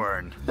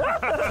corn.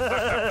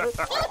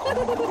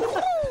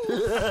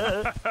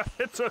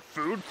 It's a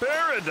food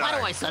paradise. Why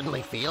do I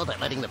suddenly feel that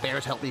letting the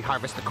bears help me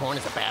harvest the corn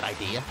is a bad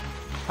idea?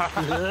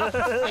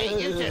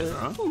 Hey, you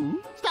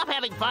two. Stop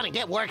having fun and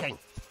get working.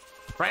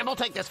 Bramble,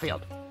 take this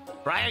field.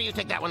 Briar, you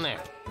take that one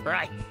there. All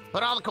right,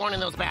 put all the corn in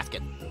those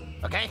baskets,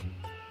 okay?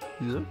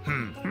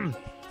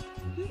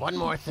 One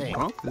more thing.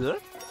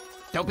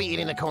 Don't be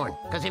eating the corn,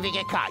 because if you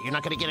get caught, you're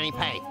not going to get any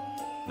pay.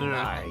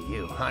 Are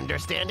you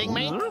understanding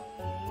me?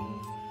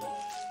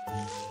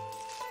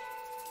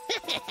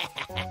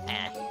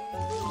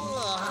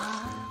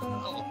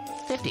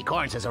 50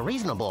 corns is a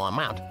reasonable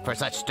amount for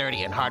such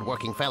sturdy and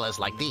hard-working fellas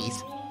like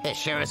these. It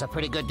sure is a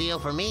pretty good deal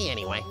for me,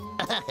 anyway.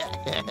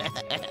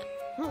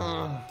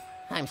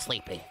 I'm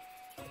sleepy.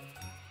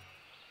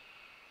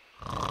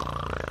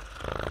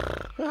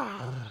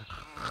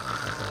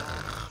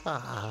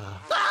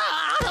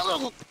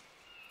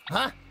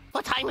 Huh?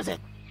 What time is it?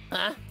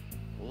 Huh?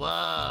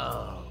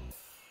 Whoa.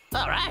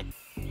 All right.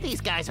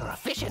 These guys are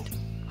efficient.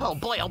 Oh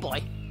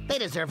boy, they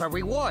deserve a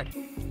reward.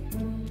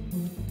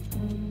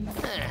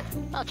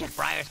 I'll check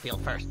Briar's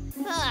field first.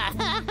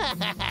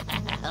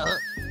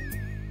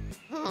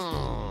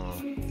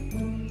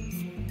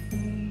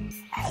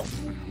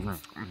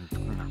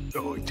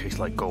 Oh, it tastes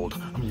like gold.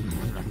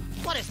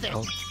 What is this?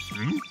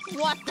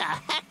 What the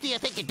heck do you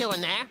think you're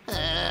doing there?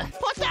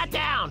 Put that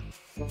down!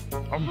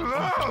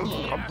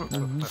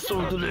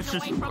 So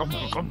delicious. I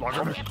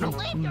can't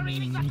believe you're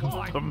eating the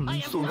corn. I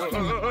am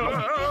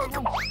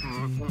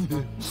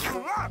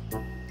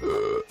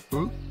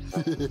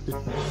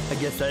I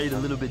guess I ate a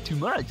little bit too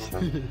much.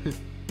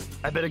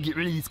 I better get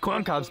rid of these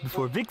corn cobs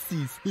before Vic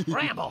sees.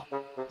 Bramble,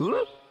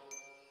 Huh?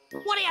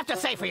 what do you have to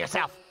say for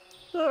yourself?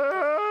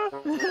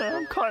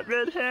 I'm caught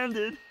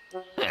red-handed.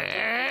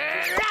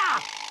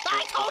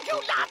 I told you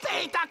not to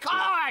eat the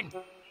corn!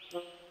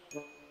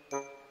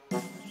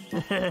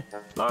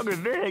 Logger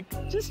Vick,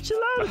 just chill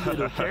out a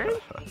bit, okay?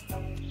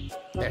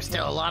 There's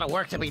still a lot of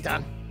work to be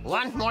done.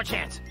 One more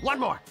chance. One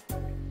more.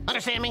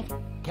 Understand me?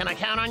 Can I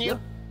count on you?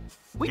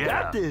 We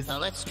got this. Now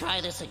let's try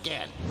this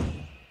again.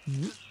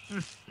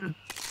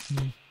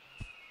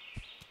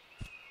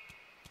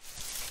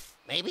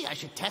 Maybe I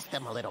should test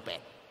them a little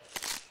bit.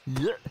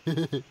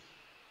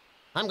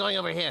 I'm going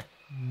over here.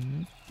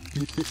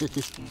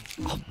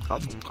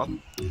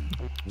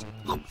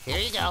 Here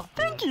you go.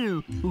 Thank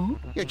you.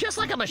 You're just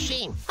like a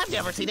machine. I've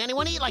never seen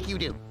anyone eat like you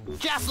do.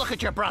 Just look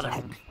at your brother.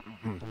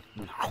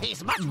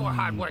 He's much more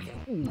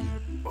hardworking.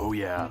 Oh,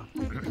 yeah.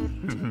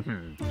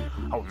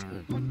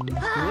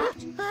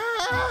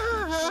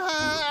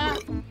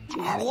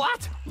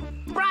 What?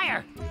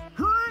 Briar!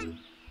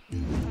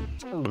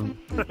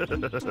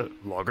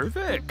 Logger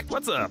Vick,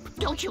 what's up?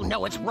 Don't you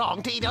know it's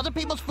wrong to eat other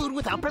people's food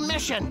without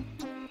permission?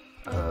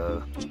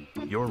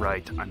 You're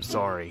right. I'm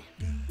sorry.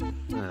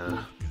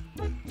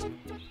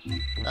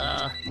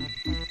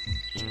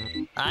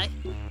 Aye?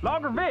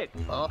 Logger Vick,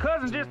 Oh.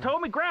 cousin just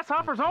told me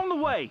Grasshopper's on the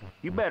way.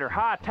 You better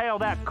hightail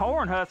that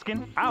corn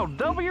husking. I'll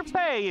double your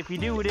pay if you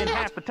do it in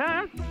half the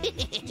time.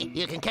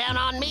 You can count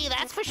on me,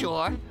 that's for sure.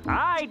 All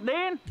right,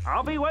 then.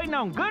 I'll be waiting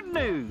on good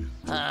news.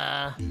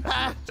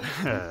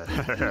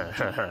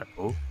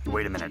 Oh,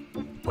 wait a minute.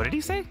 What did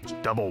he say?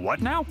 Double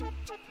what now?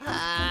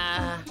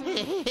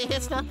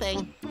 It's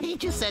nothing. He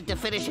just said to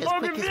finish as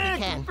quick as we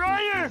can.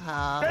 Briar!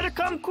 Better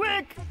come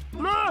quick!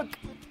 Look!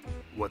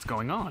 What's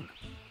going on?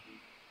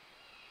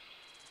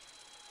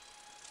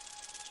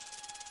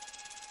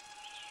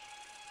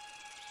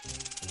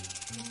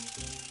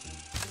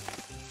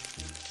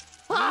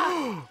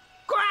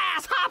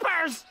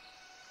 Grasshoppers!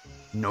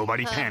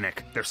 Nobody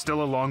panic. They're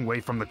still a long way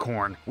from the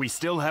corn. We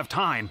still have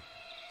time.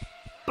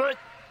 But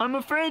I'm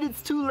afraid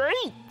it's too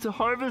late to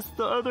harvest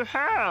the other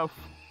half.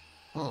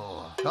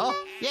 Oh,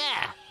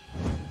 yeah.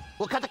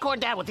 We'll cut the corn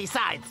down with these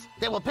sides.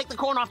 Then we'll pick the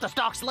corn off the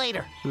stalks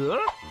later. Huh?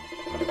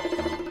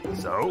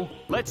 So,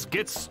 let's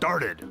get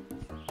started.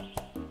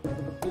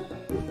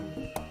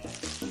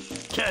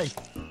 Okay.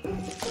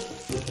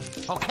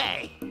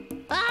 Okay.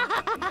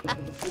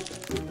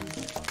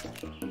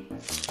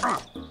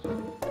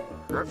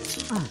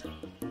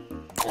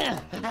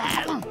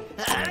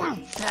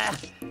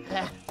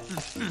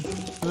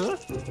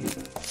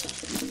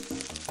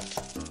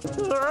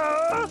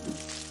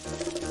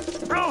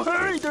 Bro,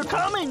 hurry! They're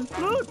coming!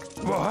 Look!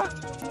 What?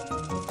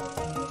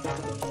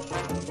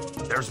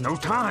 There's no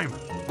time.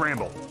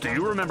 Bramble, do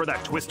you remember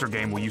that Twister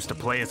game we used to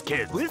play as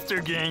kids?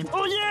 Twister game?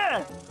 Oh,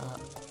 yeah!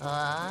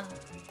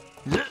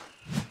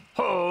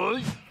 Oh,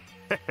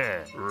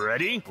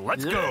 Ready?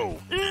 Let's go.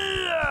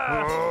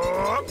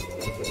 yeah!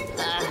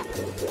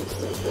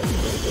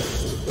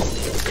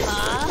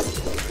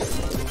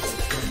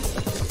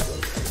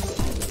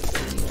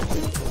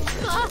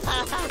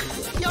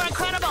 You're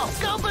incredible!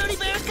 Go, Boonie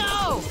Bears,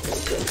 go!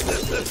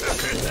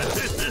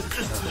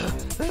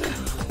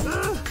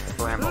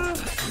 Bramble,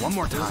 one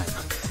more time.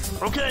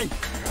 Okay.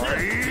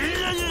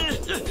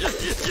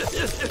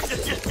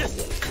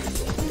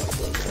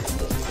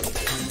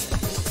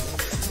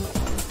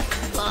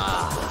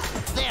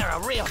 They're a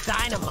real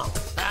dynamo,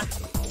 huh?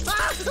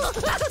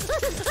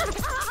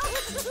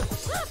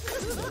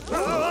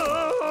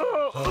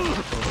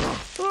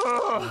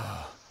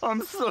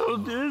 I'm so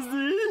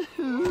dizzy.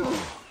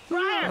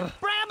 Briar!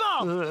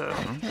 Bramble!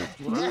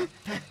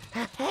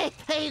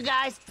 Hey, you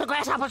guys! The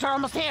grasshoppers are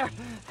almost here!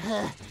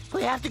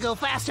 We have to go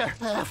faster!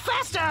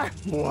 Faster!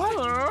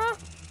 What?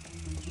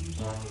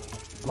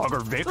 Logger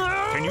Vick,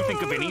 can you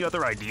think of any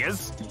other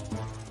ideas?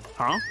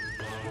 Huh?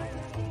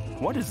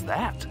 What is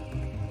that?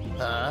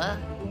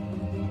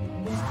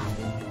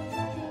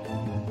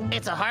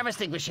 It's a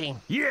harvesting machine,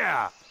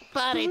 Yeah!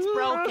 but it's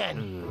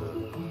broken.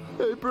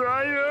 Hey,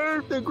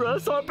 Briar, the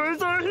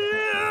grasshoppers are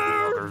here!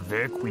 Logger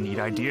Vick, we need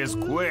ideas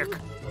quick.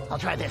 I'll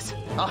try this.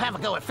 I'll have a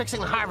go at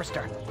fixing the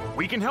harvester.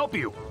 We can help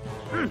you.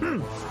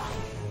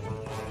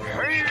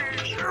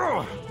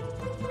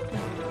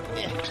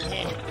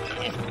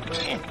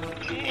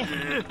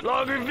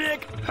 Logger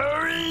Vick,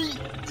 hurry!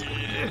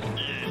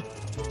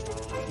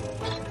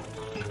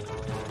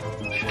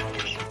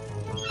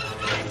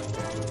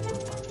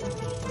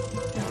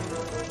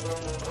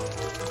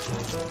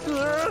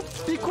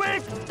 Be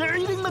quick! They're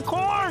eating the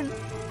corn!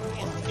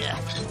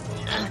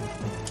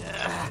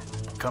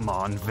 Come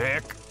on,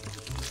 Vic.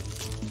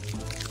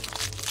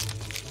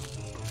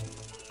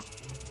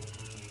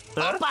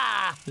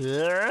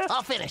 Opa!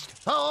 All finished.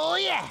 Oh,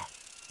 yeah!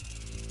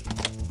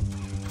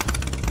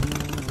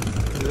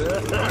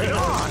 Right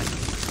on!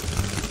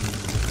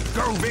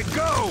 Go, Vic,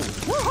 go!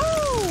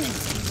 Woohoo!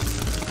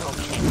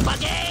 Okay,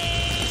 buggy!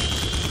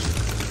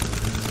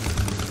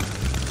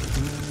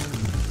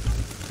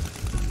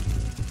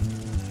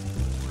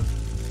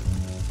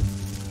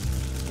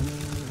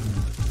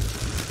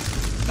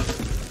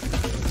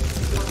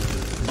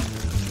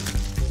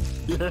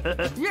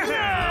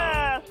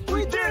 Yeah!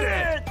 We did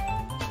it!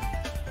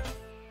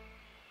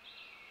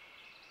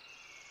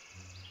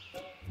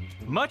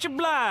 Much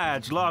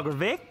obliged, Logger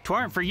Vick.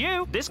 'Tweren't for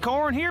you, this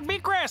corn here'd be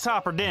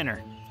grasshopper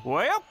dinner.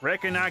 Well,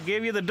 reckon I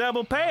give you the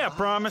double pay I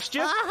promised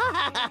you.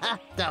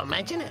 Don't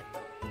mention it.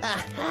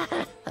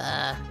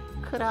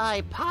 Could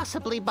I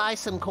possibly buy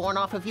some corn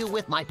off of you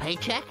with my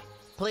paycheck?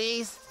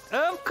 Please?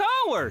 Of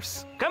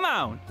course. Come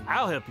on,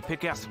 I'll help you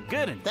pick out some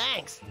good ones.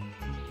 Thanks.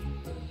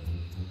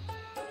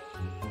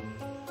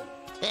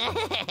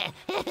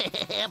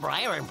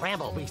 Briar and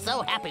Bramble will be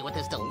so happy with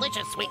this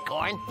delicious sweet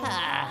corn.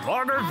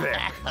 Logger Vick,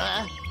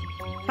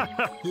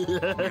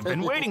 we've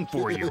been waiting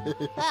for you.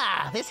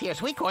 This here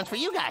sweet corn's for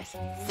you guys.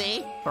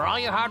 See? For all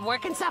your hard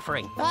work and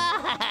suffering.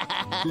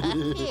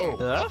 Here,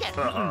 take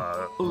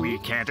it. We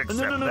can't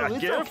accept No, that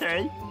it's gift.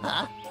 okay.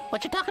 Huh?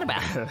 What you talking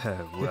about?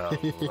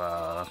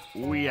 Well,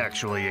 we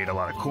actually ate a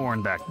lot of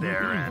corn back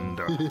there, and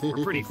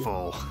we're pretty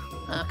full.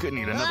 Couldn't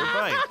eat another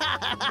bite.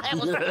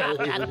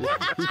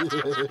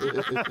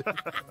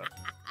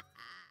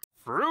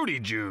 Fruity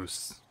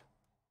juice.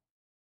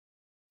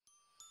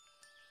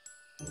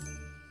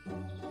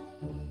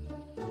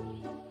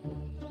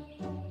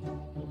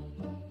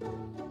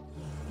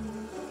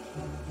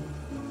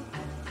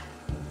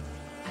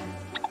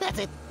 has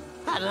it.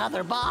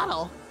 Another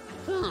bottle.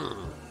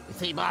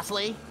 See, Boss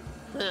Lee?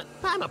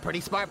 I'm a pretty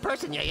smart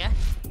person, yeah?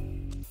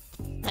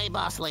 Hey,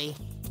 Boss Lee.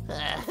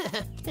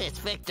 It's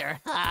Victor.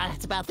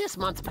 It's about this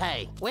month's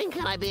pay. When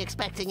can I be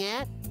expecting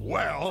it?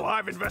 Well,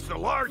 I've invested a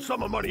large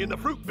sum of money in the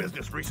fruit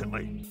business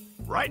recently.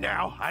 Right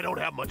now, I don't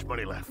have much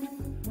money left.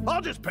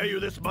 I'll just pay you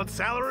this month's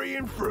salary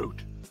in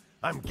fruit.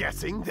 I'm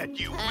guessing that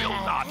you will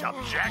not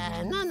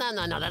object. No,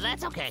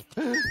 that's okay.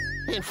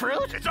 In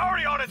fruit? It's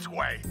already on its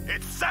way.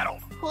 It's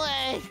settled.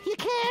 Wait, you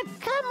can't.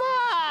 Come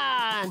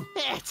on.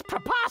 It's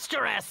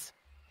preposterous.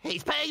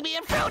 He's paying me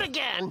in fruit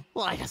again.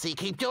 Why does he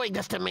keep doing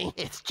this to me?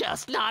 It's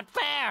just not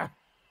fair.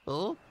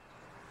 Oh?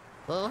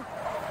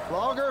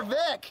 Logger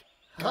Vick,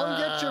 come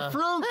get your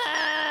fruit.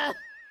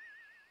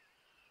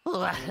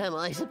 What am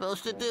I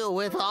supposed to do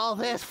with all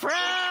this fruit?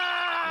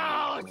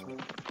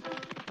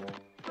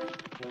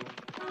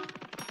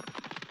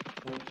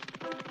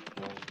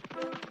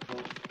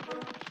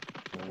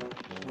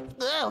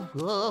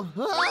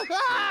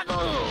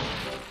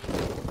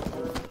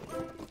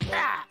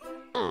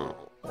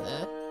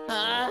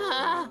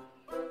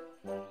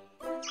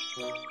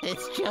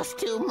 It's just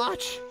too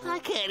much. I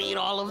can't eat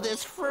all of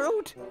this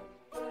fruit.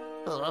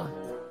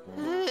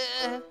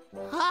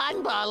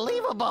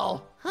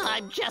 Unbelievable.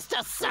 I'm just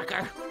a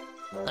sucker.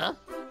 Huh?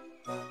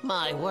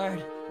 My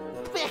word.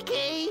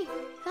 Vicky!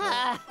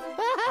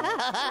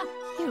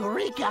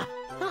 Eureka!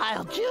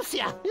 I'll juice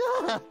ya!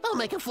 I'll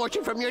make a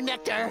fortune from your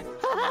nectar!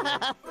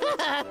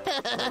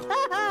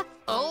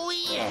 Oh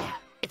yeah!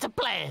 It's a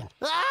plan!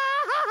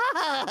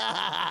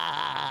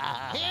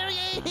 Hear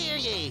ye, hear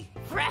ye!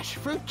 Fresh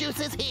fruit juice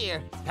is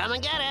here! Come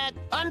and get it!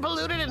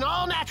 Unpolluted and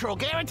all natural,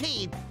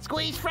 guaranteed!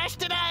 Squeeze fresh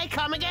today,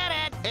 come and get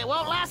it! It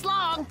won't last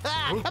long!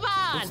 Come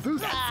on! What's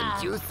this?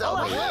 Some juice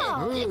over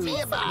here! It's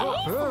here,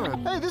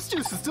 buddy! Hey, this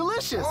juice is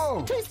delicious!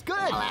 Tastes good!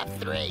 I'll have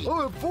 3.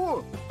 I'll have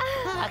 4.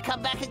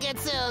 Come back again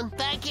soon.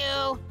 Thank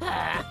you.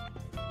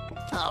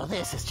 Oh,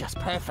 this is just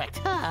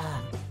perfect.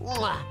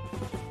 Mwah.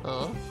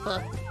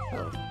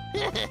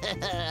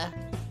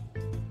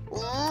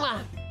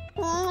 Mwah.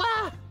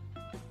 Mwah.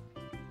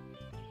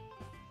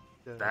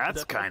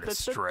 That's kind of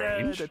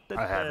strange.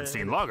 I haven't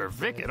seen Logger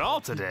Vick at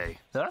all today.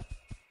 Huh?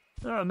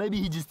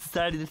 Maybe he just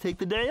decided to take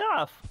the day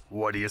off.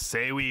 What do you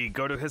say we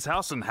go to his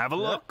house and have a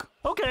look?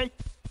 Okay.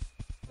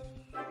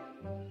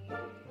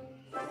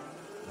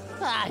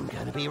 I'm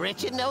gonna be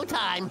rich in no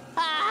time.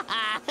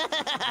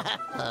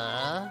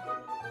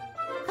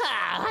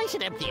 I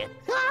should empty it.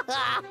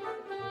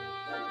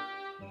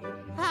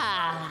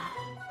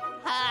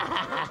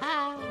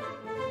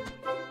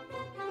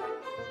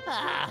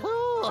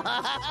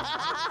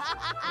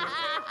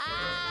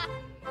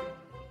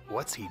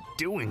 What's he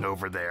doing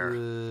over there?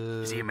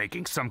 Is he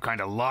making some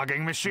kind of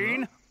logging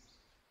machine?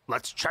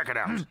 Let's check it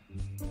out.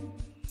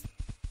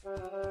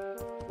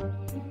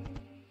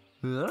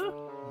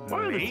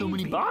 Why are there so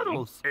many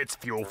bottles? It's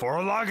fuel for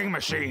a logging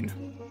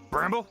machine.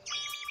 Bramble?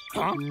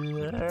 Huh?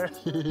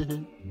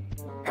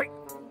 Hey,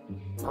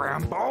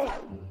 Bramble?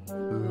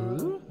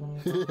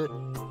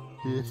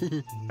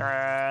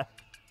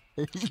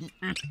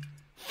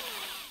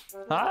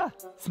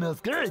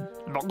 Smells good.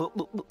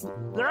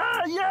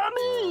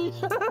 Yummy!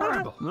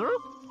 Bramble,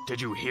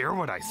 did you hear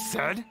what I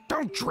said?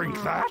 Don't drink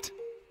that.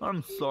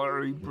 I'm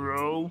sorry,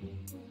 bro.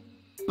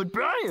 But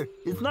Briar,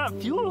 it's not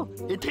fuel.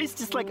 It tastes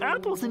just like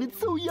apples and it's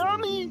so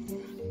yummy.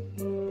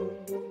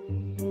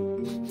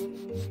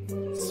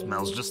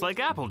 Smells just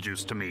like apple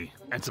juice to me,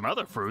 and some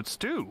other fruits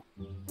too.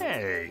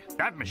 Hey,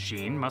 that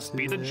machine must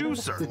be the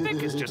juicer.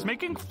 Vick is just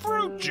making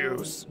fruit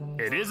juice.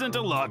 It isn't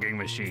a logging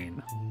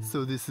machine.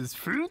 So this is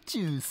fruit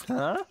juice,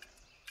 huh?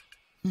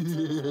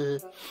 I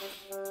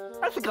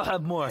think I'll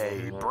have more.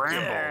 Hey,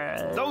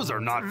 Bramble, those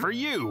are not for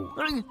you.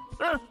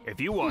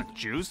 If you want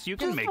juice, you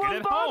can just make it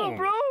at bottle, home.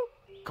 Bro.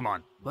 Come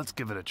on, let's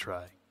give it a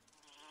try.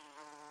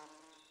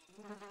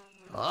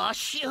 Oh,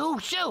 shoo!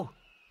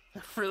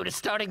 The fruit is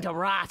starting to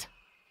rot.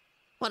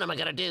 What am I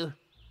gonna do?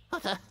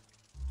 What the?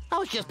 I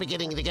was just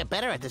beginning to get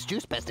better at this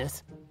juice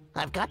business.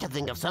 I've got to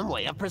think of some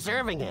way of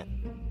preserving it.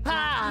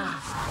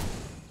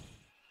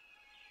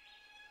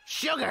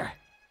 Sugar!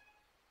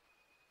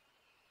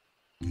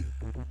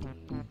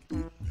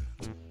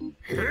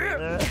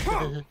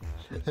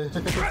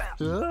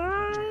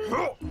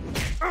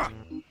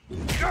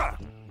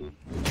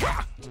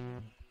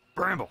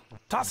 Bramble,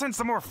 toss in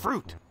some more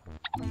fruit.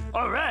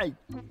 All right,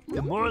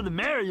 the more the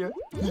merrier.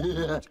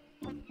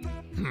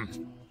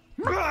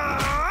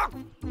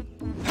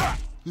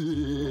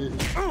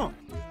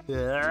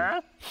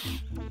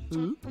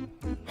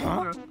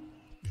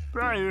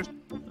 Briar,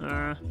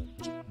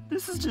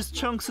 this is just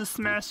chunks of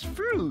smashed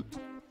fruit.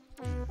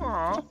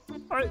 Aw,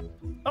 I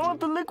want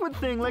the liquid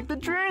thing like the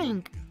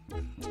drink.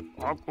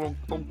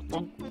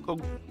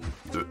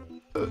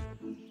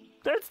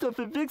 That stuff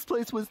at Vic's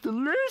place was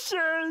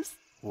delicious.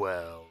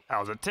 Well,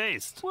 how's it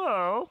taste?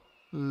 Well,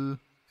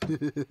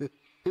 it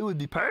would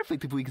be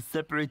perfect if we could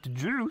separate the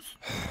juice.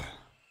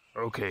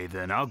 Okay,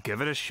 then I'll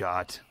give it a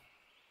shot.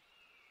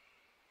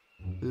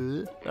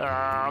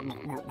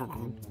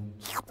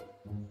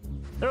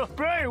 Oh,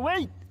 Briar,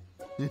 wait!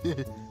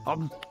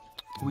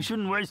 We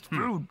shouldn't waste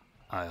food.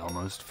 I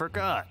almost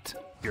forgot.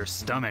 Your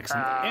stomach's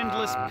an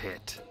endless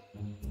pit.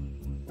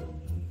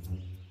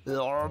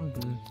 I'm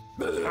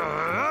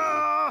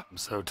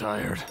so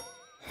tired.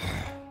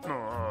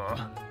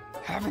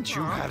 Haven't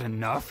you had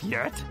enough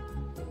yet?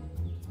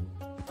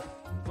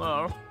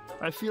 Well,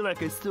 I feel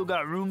like I still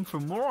got room for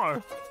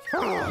more.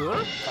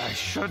 Huh? I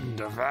shouldn't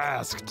have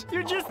asked.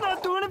 You're just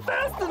not doing it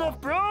fast enough,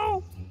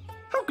 bro!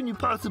 How can you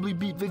possibly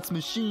beat Vick's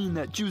machine,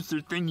 that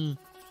juicer thingy?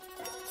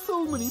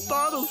 So many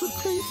bottles of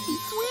tasty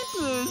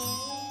sweetness!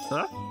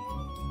 Huh?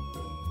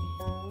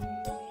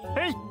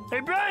 Hey,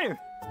 Briar!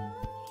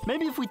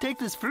 Maybe if we take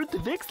this fruit to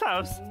Vick's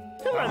house,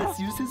 he'll let us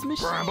use his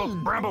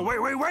machine. Bramble,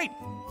 wait!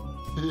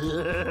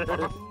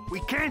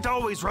 We can't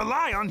always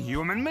rely on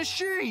human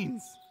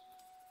machines.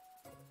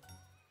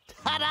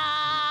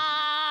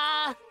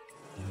 Ta-da!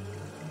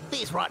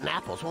 These rotten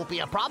apples won't be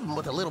a problem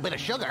with a little bit of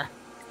sugar.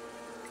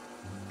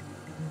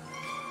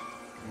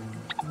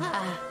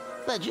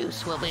 The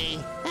juice will be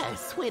as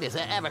sweet as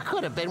it ever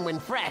could have been when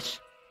fresh.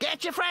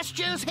 Get your fresh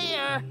juice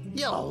here.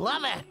 You'll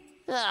love it.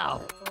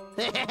 Oh,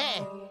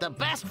 the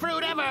best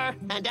fruit ever,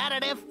 and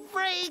additive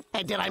free.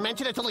 And did I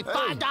mention it's only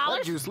 $5?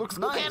 That juice looks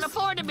nice. You can't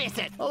afford to miss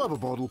it. I'll have a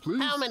bottle,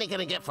 please. How many can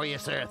I get for you,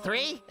 sir?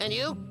 3? And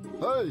you?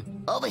 Hey,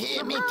 Over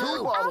here, me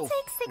too. I'll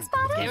take 6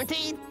 bottles.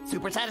 Guaranteed.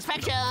 Super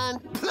satisfaction.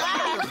 Wait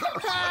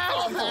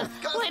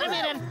a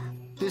minute.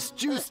 this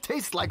juice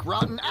tastes like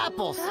rotten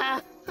apples.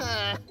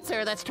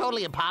 Sir, that's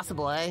totally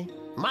impossible, eh?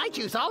 My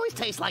juice always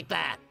tastes like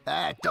that.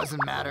 That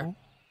doesn't matter.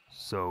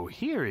 So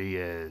here he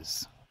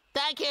is.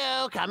 Thank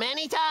you. Come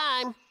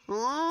anytime.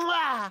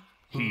 Mwah.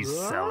 He's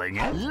selling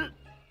it.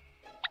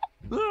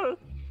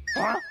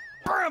 Huh?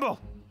 Bramble!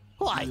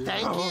 Why,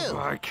 thank you.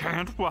 I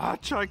can't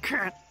watch. I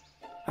can't.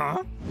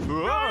 Huh?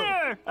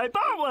 Briar! I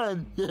bought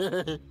one!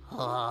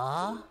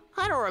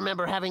 I don't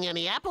remember having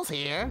any apples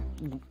here.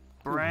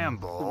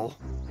 Bramble,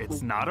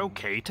 it's not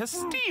okay to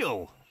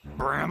steal.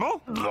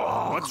 Bramble?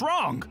 What's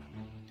wrong?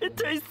 It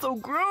tastes so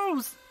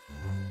gross.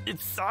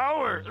 It's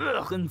sour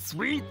and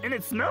sweet, and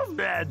it smells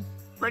bad.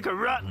 Like a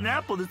rotten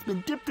apple that's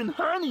been dipped in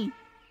honey.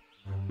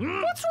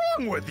 What's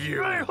wrong with you?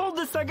 Briar, hold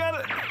this. I got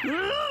it.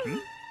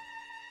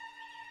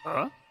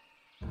 Huh?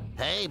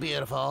 Hey,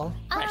 beautiful.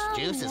 Fresh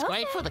juice is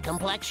great for the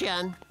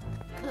complexion.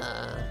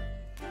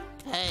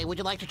 Hey, would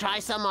you like to try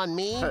some on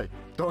me? Hey,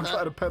 don't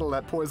try to peddle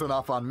that poison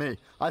off on me.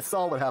 I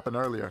saw what happened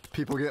earlier.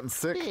 People getting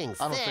sick. Being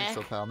I don't think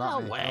so, sick? pal.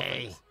 Not No me.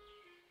 way.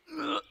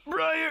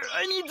 Briar,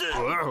 I need to...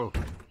 Whoa.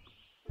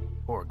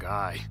 Poor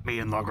guy. Me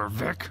and Logger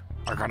Vick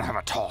are gonna have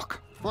a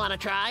talk. Wanna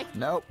try?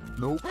 Nope.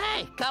 Nope.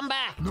 Hey, come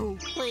back. No.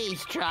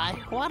 Please try.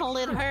 What'll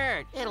it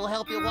hurt? It'll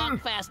help you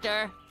walk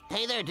faster.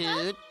 Hey there,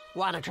 dude.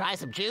 Wanna try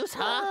some juice,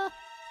 huh?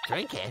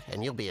 Drink it,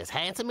 and you'll be as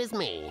handsome as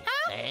me.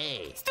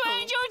 Hey.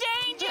 Stranger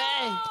danger!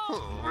 Hey.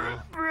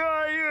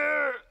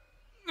 Briar!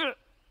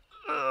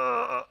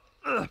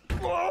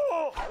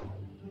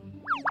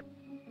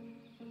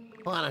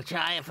 Wanna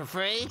try it for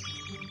free?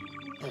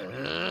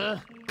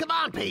 Come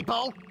on,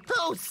 people.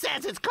 Who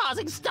says it's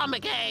causing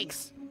stomach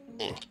aches?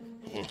 It's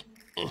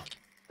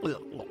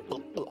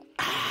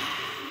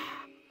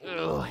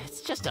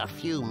just a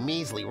few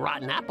measly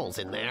rotten apples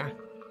in there.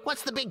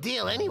 What's the big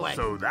deal anyway?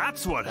 So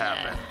that's what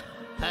happened.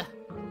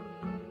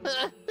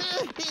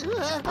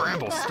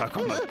 Bramble's stuck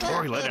on the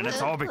toilet, and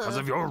it's all because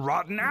of your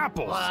rotten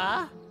apples.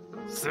 What?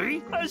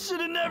 See? I should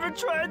have never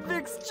tried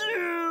Vick's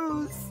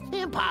juice.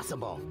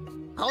 Impossible.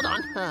 Hold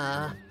on.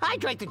 I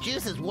drank the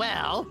juice as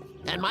well,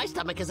 and my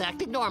stomach is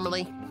acting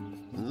normally.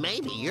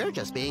 Maybe you're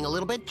just being a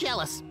little bit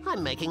jealous.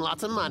 I'm making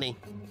lots of money.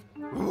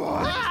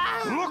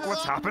 What? Look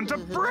what's happened to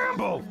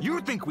Bramble! You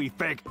think we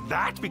faked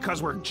that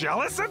because we're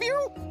jealous of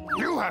you?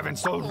 You haven't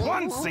sold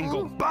one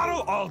single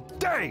bottle all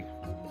day!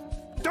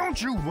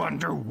 Don't you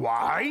wonder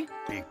why?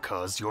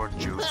 Because your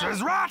juice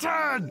is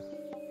rotten!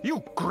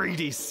 You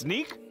greedy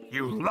sneak!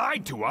 You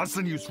lied to us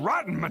and used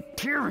rotten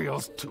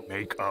materials to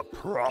make a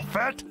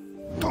profit?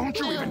 Don't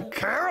you even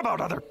care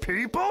about other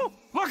people?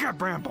 Look at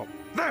Bramble!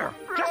 There!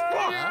 Just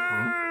look!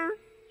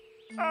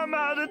 I'm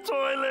out of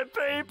toilet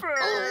paper.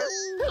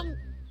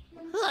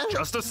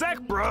 Just a sec,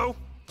 bro!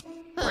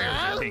 Where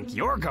do you think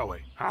you're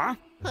going, huh?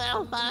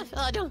 Well,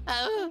 I don't...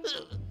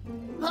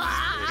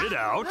 Spit it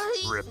out.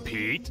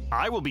 Repeat.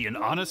 I will be an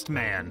honest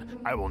man.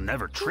 I will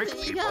never trick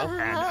people,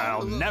 and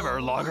I'll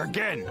never log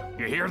again.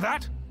 You hear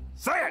that?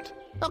 Say it!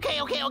 Okay.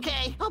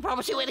 I'll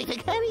promise you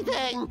anything.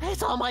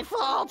 It's all my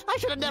fault. I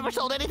should have never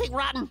sold anything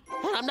rotten.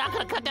 And I'm not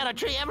gonna cut down a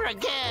tree ever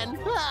again.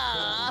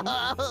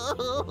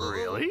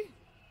 Really?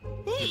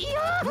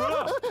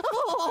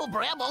 Oh,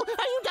 Bramble, are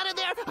you done in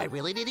there? I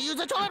really need to use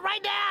the toilet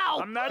right now.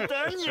 I'm not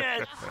done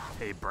yet.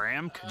 Hey,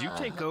 Bram, could you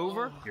take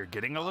over? You're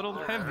getting a little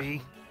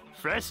heavy.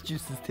 Fresh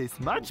juices taste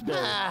much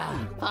better.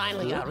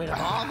 Finally got rid of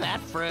all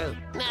that fruit.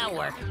 Now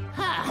work.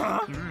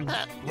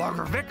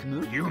 Logger Vick,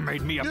 you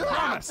made me a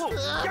promise.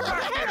 Get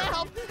back here!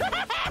 Help!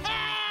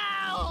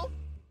 Help!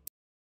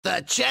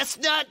 The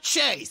Chestnut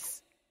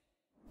Chase.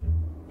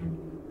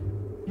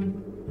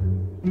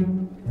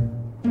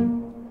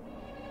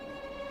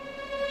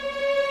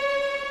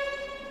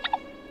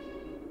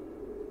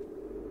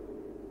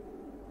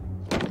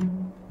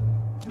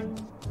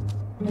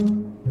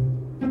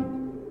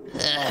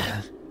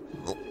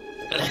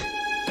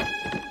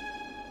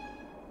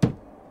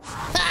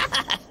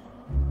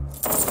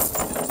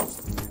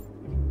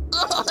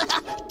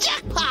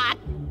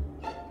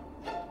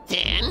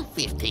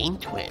 15,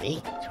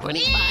 20,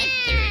 25,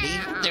 30,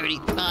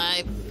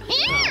 35.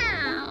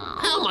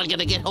 How am I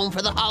gonna get home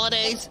for the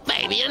holidays?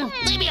 Fabian,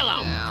 leave me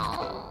alone.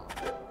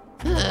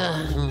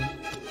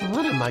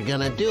 What am I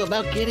gonna do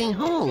about getting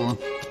home?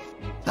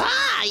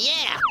 Ah,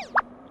 yeah!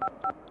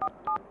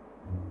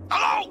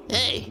 Hello?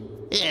 Hey,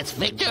 it's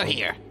Victor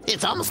here.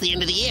 It's almost the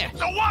end of the year.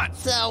 So what?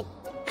 So,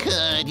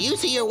 could you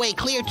see your way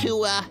clear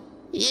to,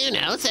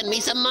 send me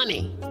some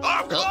money?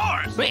 Of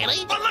course!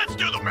 Really? But let's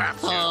do the math.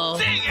 Oh.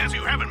 Seeing as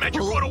you haven't met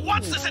your quota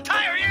once this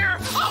entire year,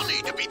 I'll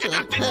need to be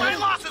deducting my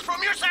losses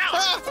from your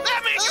salary.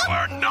 That means you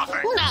earn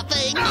nothing.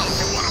 Nothing. Now, if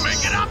you want to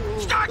make it up,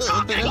 start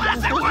talking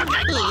less and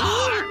working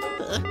more.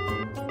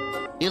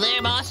 You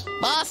there, boss?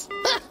 Boss?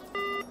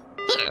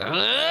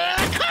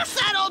 Curse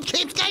that old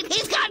cheapskate!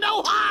 He's got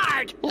no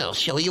heart! I'll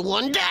show you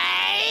one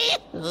day!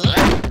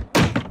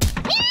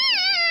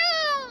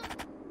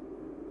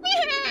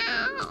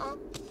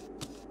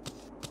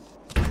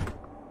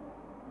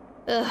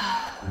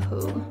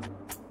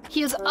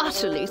 He is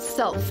utterly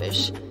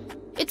selfish.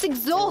 It's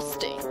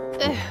exhausting.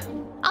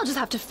 I'll just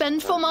have to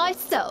fend for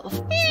myself.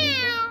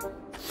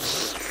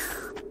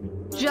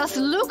 Just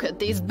look at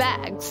these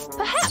bags.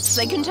 Perhaps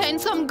they contain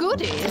some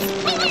goodies.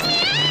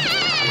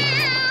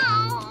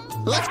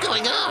 What's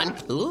going on?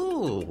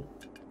 Ooh.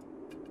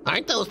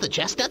 Aren't those the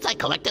chestnuts I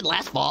collected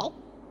last fall?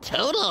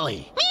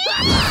 Totally.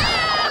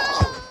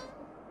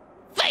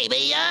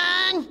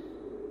 Fabian!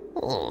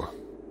 Oh.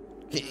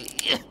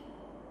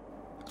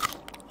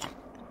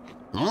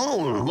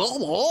 Oh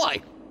boy.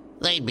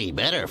 They'd be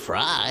better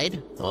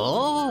fried.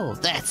 Oh,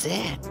 that's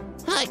it.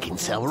 I can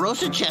sell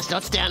roasted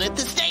chestnuts down at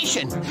the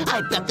station.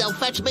 I bet they'll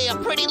fetch me a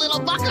pretty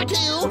little buck or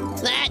two.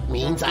 That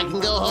means I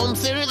can go home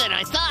sooner than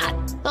I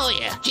thought. Oh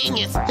yeah,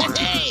 genius.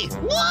 Hey!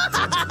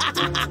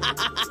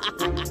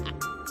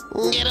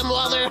 Get them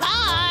while they're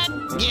hot.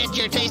 Get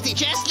your tasty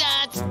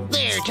chestnuts.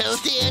 They're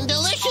toasty and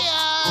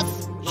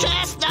delicious.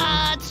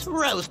 Chestnuts,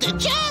 roasted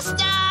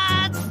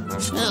chestnuts.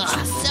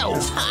 Oh, so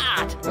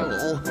hot.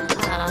 Oh,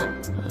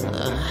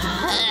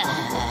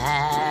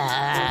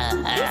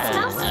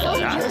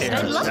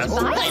 I'd love to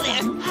buy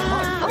them.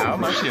 How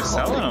much are you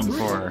selling them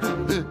for?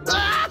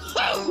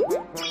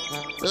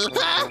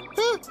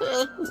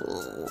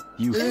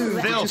 You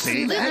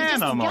filthy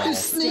animal!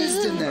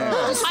 Sneezed in there.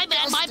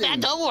 My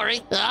bad, don't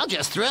worry. I'll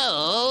just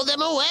throw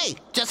them away.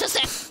 Just a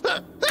sec.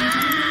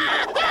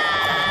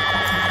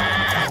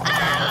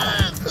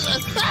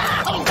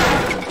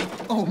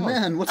 Oh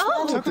man, what's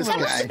wrong with this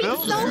guy?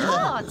 It's so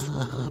hot.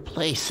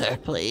 Please, sir,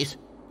 please.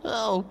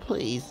 Oh,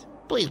 please.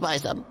 Please buy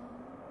some.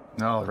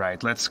 All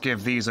right, let's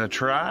give these a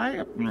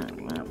try.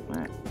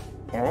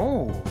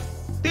 Oh,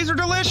 these are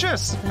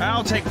delicious!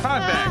 I'll take 5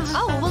 bags.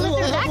 Oh, well, if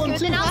they're that good,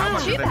 then I'll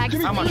have 2 bags.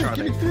 How much are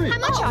they? How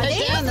much are they?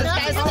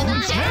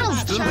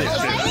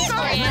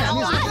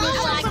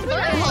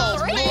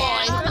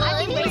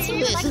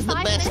 This is the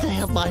best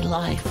day of my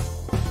life.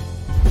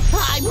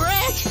 Hi,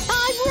 Brett!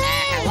 Hi,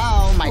 Brett!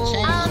 Hello, my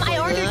change. I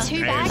ordered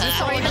 2 bags.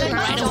 Sorry, but they're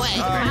right away.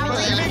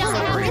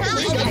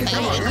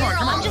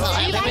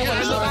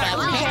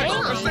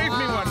 Save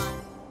me one.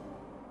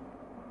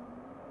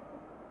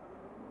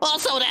 All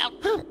sold out.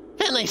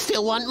 And they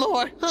still want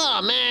more.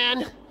 Oh,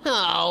 man.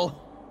 Oh.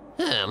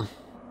 Huh?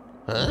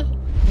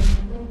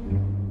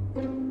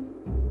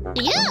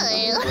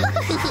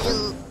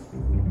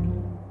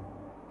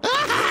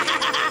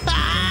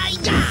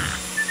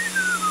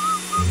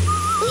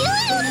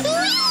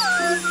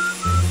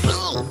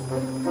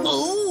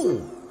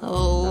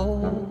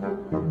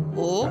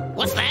 Oh,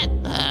 what's that?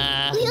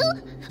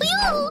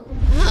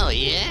 Oh,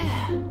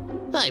 yeah.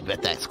 I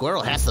bet that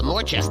squirrel has some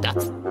more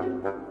chestnuts.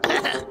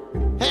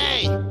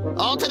 Hey,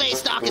 all today's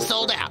stock is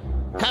sold out.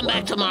 Come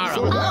back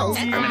tomorrow.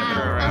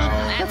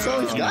 That's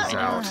all he's got.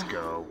 Let's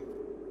go.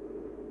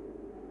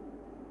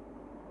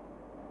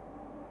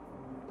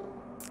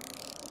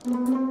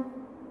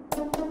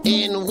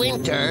 In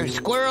winter,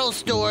 squirrels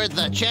store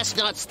the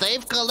chestnuts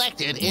they've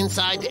collected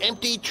inside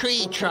empty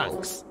tree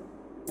trunks.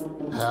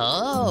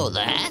 Oh,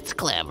 that's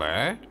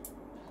clever.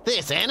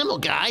 This animal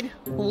guide,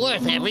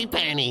 worth every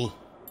penny.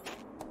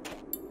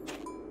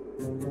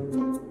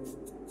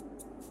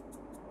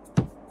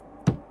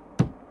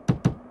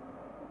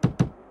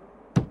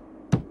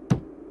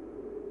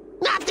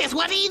 Not this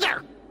one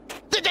either!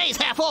 The day's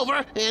half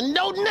over and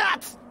no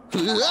nuts!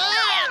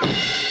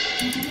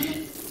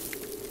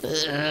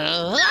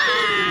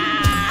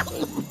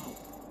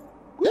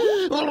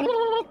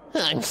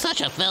 I'm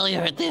such a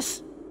failure at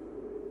this.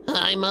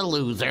 I'm a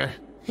loser.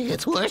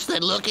 It's worse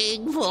than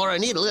looking for a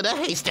needle in a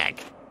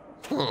haystack.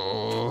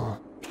 Oh.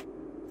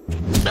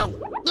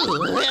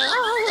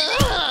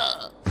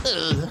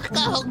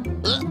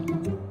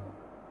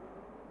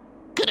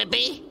 Could it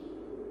be?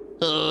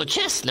 Oh,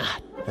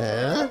 Chestnut.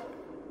 Huh?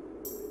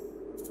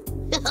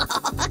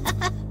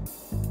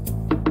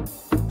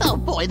 Oh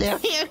boy, they're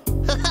here.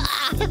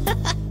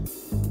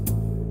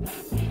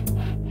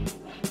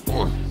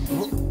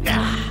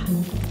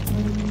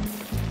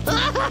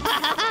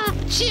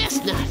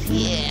 Chestnut,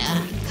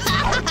 yeah.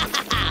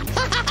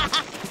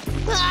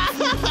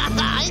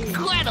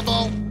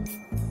 Incredible.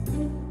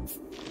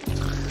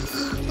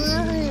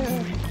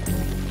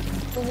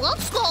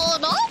 What's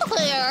going on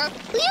here?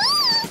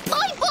 Yeah,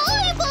 my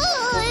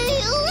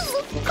babies!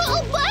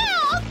 Come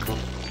back!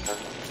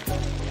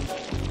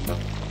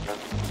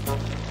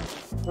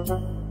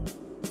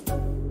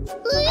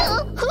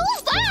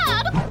 Who's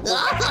that?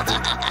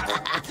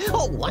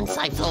 Oh, once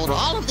I've sold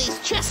all of these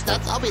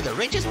chestnuts, I'll be the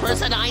richest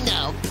person I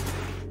know.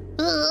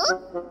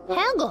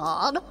 Hang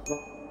on.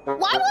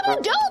 Why would I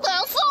do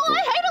this? Oh, I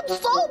hate him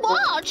so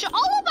much.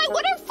 All of my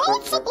winter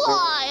food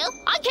supply.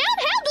 I can't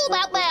handle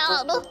that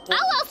man.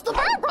 I'll ask the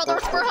Bear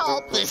Brothers for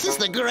help. This is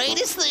the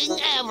greatest thing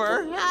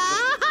ever.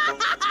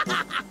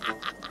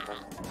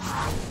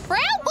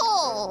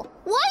 Bramble!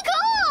 Wake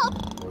up!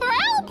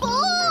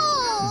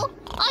 Bramble!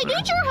 I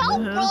need your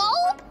help, bro.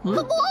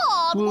 Come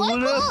on, Well, wake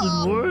what happened,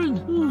 up. Warren?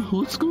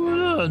 What's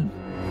going on?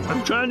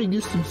 I'm trying to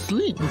get some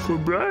sleep before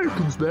Briar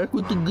comes back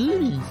with the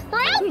goodies.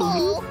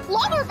 Bramble!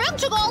 Logger Vick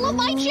took all of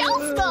my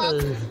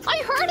chestnuts!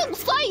 I heard him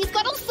say he's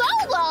gonna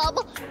sell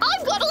them!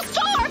 I'm gonna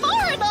starve,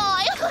 aren't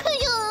I?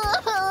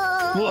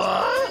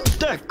 What?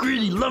 That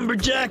greedy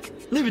lumberjack!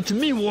 Leave it to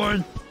me,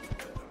 Warren.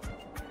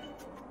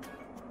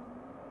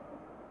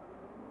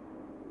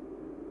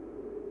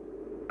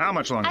 How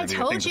much longer I do you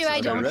told think you this I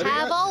is don't gonna take?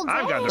 have all day.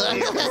 I've got to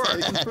be at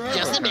work.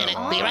 Just a minute.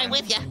 Be right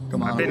with you.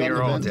 Come on, I've been we got here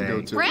an all event to day.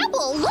 go to.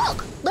 Bramble,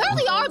 look! There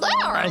they are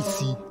there! I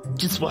see.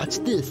 Just watch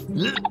this.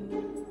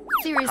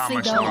 Seriously, How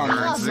much though. longer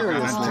come is it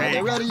gonna on.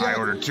 take? Ready yet? I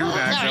ordered 2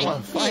 bags. Sorry.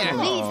 of- Here.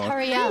 Please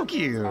hurry up. Thank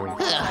you.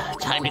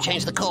 Time to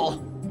change the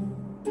coal.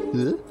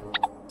 Huh?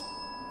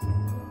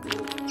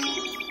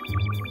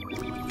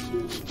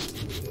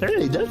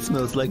 Hey, that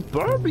smells like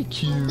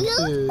barbecue.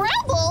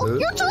 Bramble,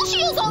 your tushy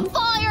is on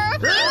fire!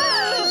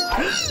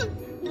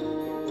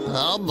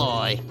 Oh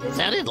boy.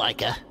 Sounded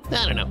like a,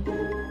 I don't know.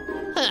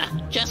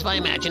 Just my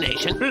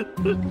imagination.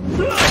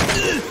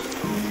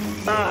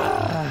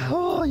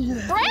 Oh,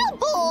 yeah.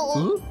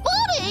 Bramble!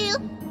 Buddy!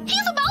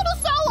 He's about to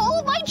sell all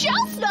of my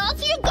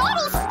chestnuts! You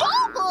gotta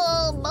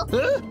stop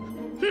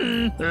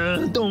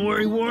him! Don't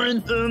worry,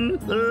 Warren.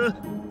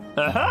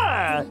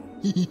 Aha!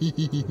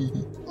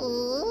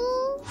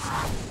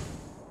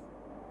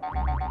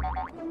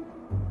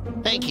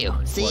 Thank you.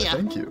 See Why, ya.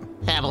 thank you.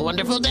 Have a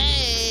wonderful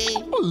day.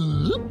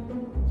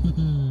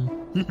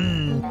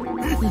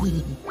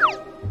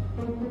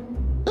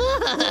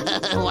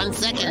 1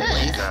 second,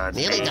 please. God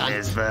Nearly damn, done.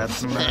 is that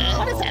smell?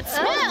 What is that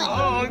smell?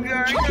 Oh,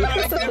 God, get What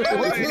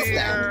right is here.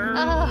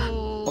 that?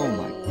 Oh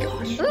my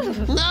gosh.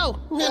 No,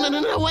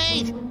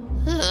 wait.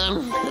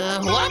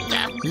 What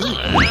the?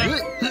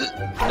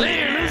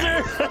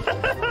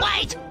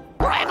 Wait!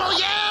 Bramble,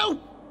 you!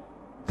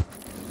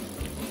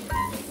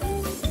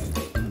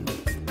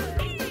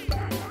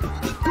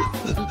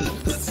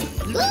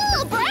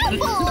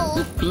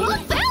 Bramble! Run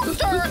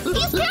faster!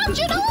 He's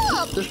catching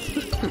up!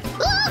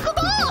 Come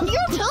on!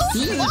 You're too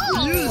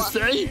slow! You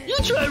say? You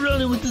try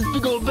running with this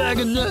big old bag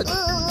of nuts.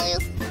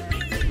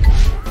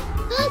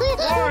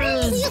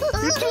 Warren,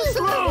 you're too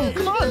slow.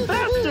 Come on,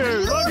 faster.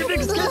 Logger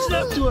Vick's catching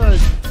up to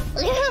us.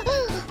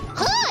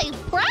 Hey,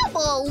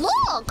 Bramble,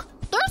 look!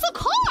 There's a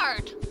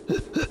cart!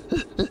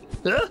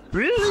 Huh?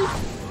 Really?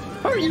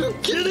 Are you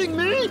kidding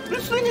me?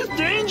 This thing is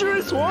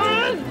dangerous,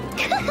 Warren.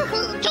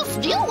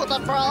 Just deal with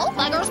it, bro.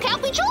 Beggars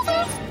can't be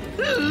choosers.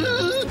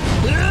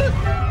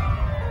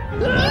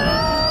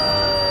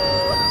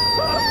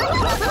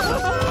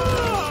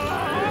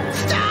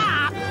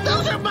 Stop!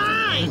 Those are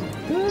mine!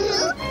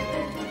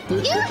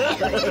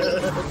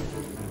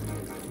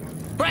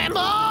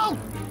 Bramble!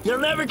 You'll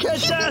never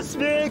catch us,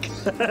 Vic.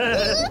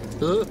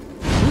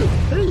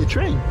 Hey, a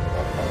train.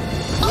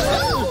 Oh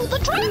no! The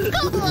train's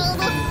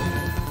coming!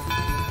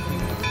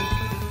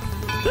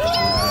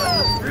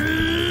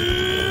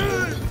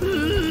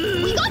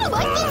 We gotta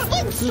make this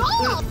thing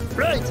stop!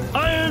 Right,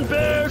 Iron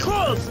Bear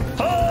close.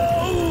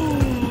 Oh!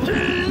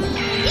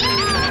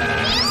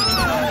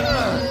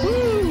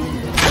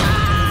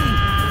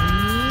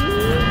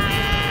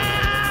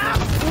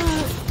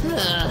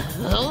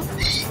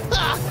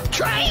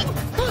 Train!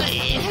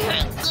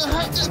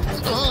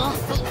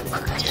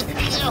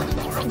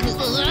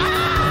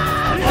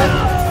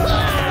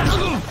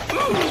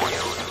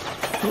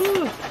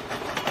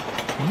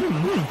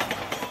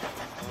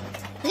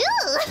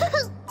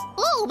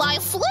 Oh, my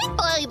sweet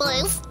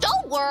babies!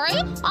 Don't worry,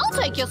 I'll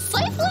take you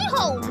safely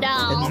home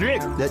now. And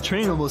Rick, that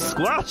train almost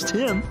squashed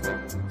him.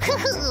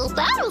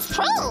 That is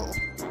true.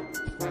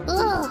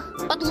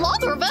 But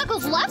Logger Vick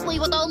has left me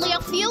with only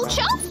a few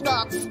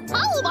chestnuts.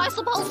 How am I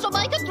supposed to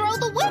make it through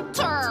the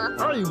winter?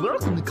 Oh, you're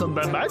welcome to come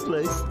by my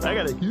place. I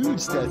got a huge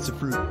stash of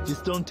fruit.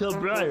 Just don't tell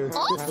Briar.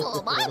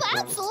 Awesome! I'm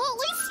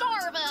absolutely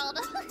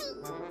starving.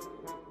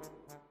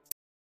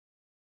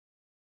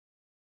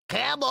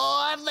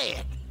 Cowboy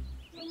Vick.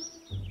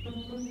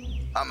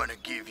 I'm gonna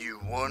give you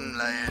one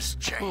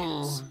last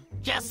chance.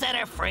 Just set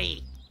her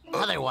free.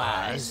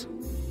 Otherwise,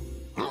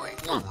 You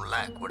ain't gonna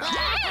like what I'm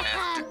gonna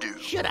have to do.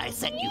 should I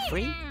set you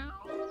free?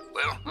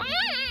 Well,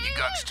 you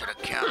got to the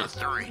count of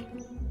 3.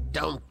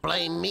 Don't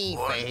blame me,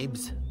 What?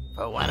 Babes,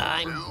 for what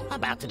I'm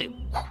about to do.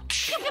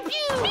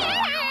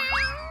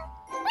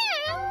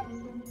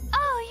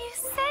 Oh, you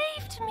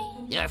saved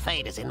me. Your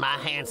fate is in my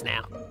hands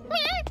now.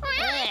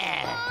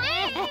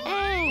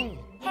 Hey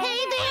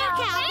there,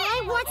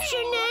 Cowboy. What's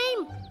your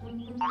name?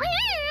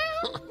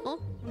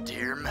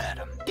 Dear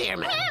madam. Dear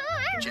madam.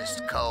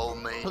 Just call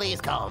me.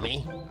 Please call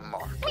me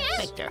Marcus.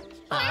 Victor.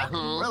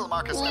 Well,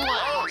 Marcus,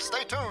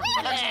 stay tuned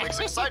for next week's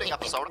exciting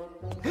episode.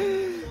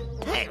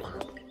 Hey.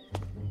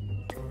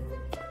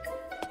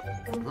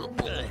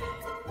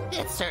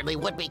 It certainly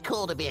would be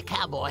cool to be a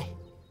cowboy.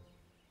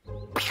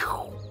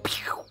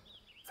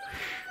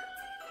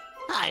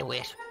 I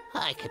wish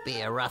I could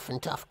be a rough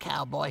and tough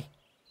cowboy.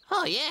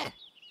 Oh, yeah.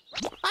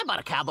 I bought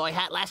a cowboy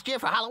hat last year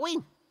for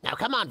Halloween. Now,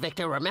 come on,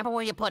 Victor. Remember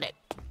where you put it.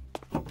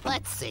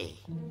 Let's see.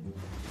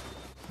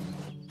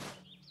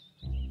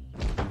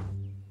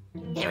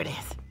 Here it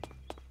is.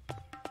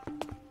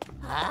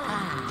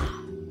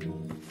 Ah.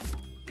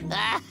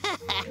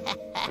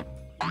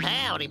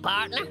 Howdy,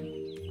 partner.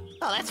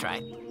 Oh, that's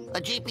right. A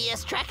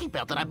GPS tracking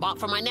belt that I bought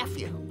for my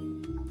nephew.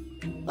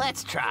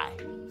 Let's try.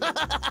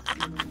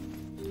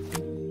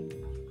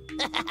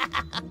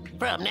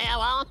 From now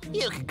on,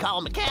 you can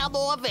call me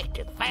Cowboy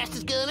Victor, the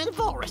fastest gun in the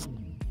forest.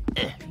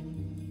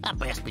 I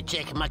best be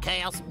checking my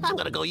cows. I'm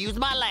gonna go use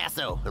my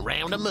lasso and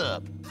round them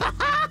up.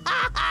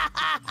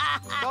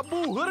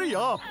 Babu, hurry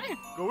up.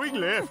 Going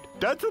left.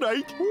 That's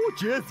right. Oh,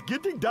 yes,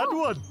 getting that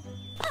one.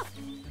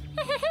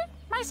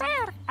 My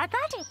sir, I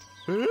got it.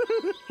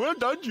 Well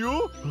done,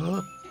 you.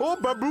 Oh,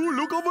 Babu,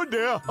 look over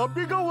there. A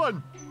bigger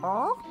one.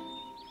 Oh?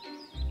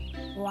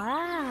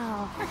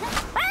 Wow.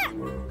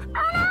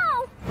 Ah!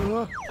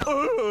 Oh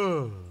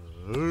no!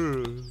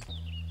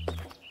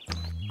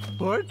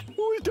 What?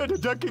 Who is that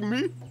attacking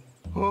me?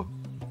 Oh,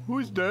 who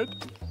is that?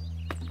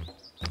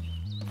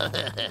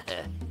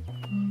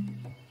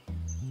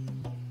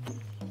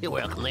 You're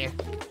welcome there.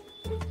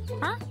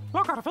 Huh?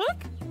 Logger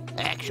Vick?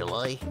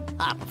 Actually,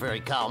 I prefer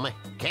you call me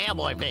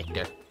Cowboy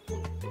Victor.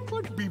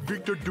 What be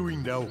Victor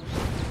doing now?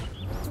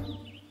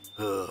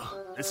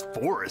 This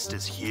forest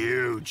is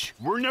huge.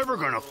 We're never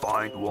gonna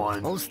find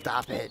one. Oh,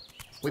 stop it.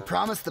 We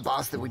promised the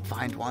boss that we'd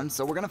find one,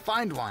 so we're gonna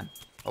find one.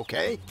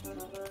 Okay?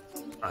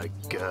 I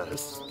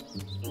guess.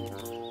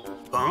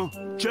 Huh?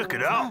 Check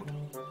it out.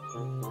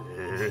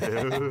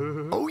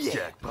 Oh, yeah.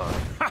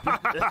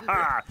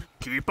 Jackpot.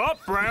 Keep up,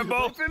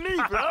 Bramble. For me,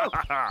 bro.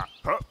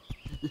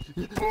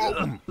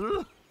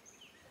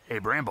 Hey,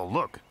 Bramble,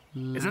 look.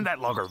 Isn't that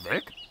Logger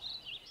Vick?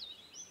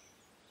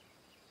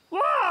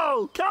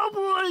 Whoa,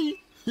 cowboy!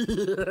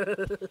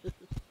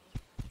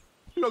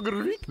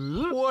 Logger Vick?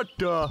 What,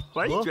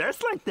 Why are you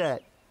dressed like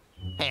that?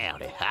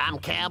 Howdy, I'm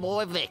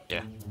Cowboy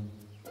Victor.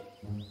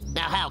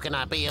 Now, how can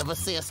I be of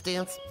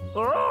assistance?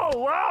 Oh,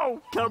 wow!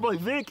 Cowboy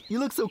Vick, you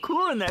look so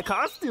cool in that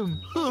costume.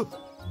 You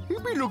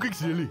be looking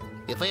silly.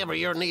 If ever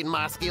you're needing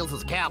my skills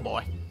as a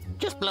cowboy,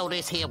 just blow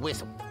this here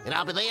whistle, and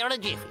I'll be there in a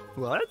jiffy.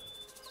 What?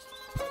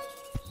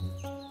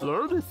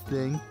 Blow this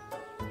thing,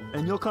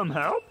 and you'll come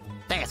help?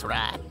 That's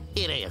right.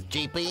 It is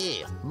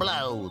GPS.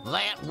 Blow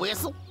that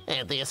whistle,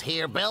 and this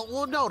here belt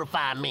will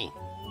notify me.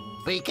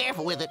 Be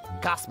careful with it.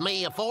 Cost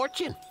me a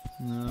fortune.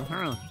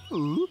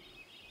 Ooh.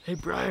 Hey,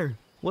 Briar,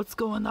 what's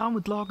going on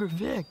with Logger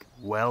Vick?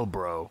 Well,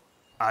 bro,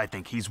 I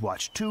think he's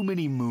watched too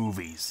many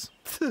movies.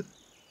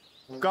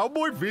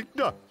 Cowboy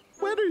Victor.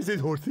 Where is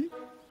his horsey?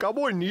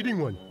 Cowboy needing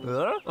one.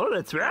 Huh? Oh,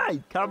 that's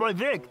right. Cowboy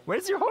Vick,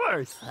 where's your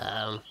horse?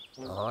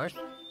 Horse?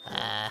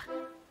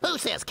 Who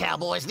says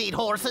cowboys need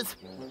horses?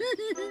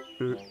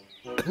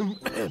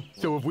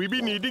 So if we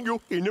be needing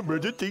you in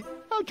emergency,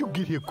 how'd you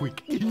get here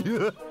quick?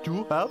 You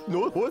have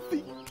no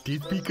horsey.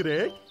 This be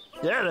correct?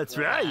 Yeah, that's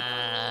right.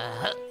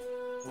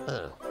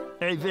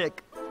 Hey,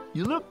 Vic,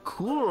 you look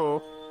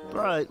cool,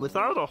 but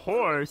without a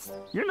horse,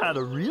 you're not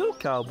a real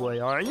cowboy,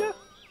 are you?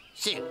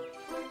 Shoot.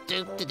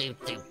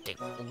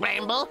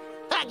 Bramble,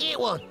 I get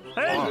one.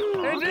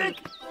 Hey, Vic!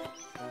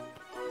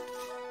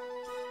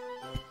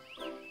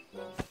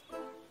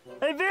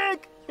 Hey,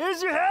 Vic,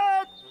 here's your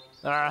hat!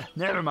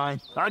 Never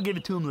mind. I'll give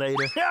it to him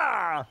later.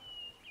 Yeah!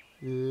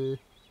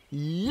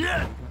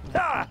 Yeah!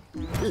 Ha!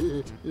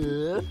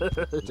 Yeah!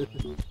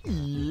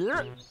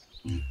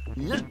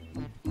 Yeah!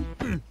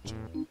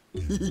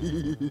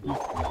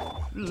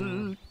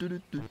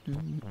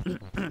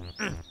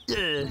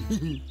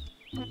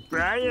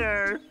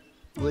 Briar!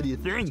 What do you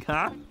think,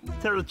 huh?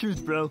 Tell the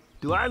truth, bro.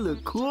 Do I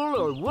look cool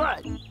or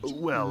what?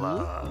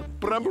 Well,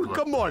 Bramble,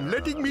 come on.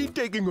 Letting me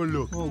taking a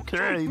look.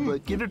 Okay,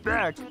 but give it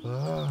back.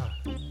 Oh,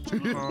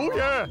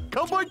 yeah.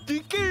 Come on,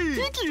 Tiki.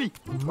 Tiki!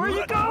 Where are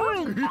you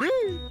going?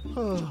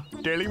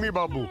 Telling me,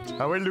 Babu.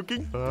 How are you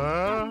looking?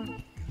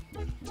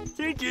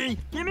 Tiki,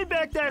 give me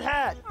back that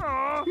hat.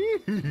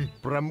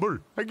 Bramble,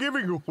 I'm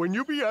giving you when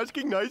you be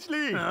asking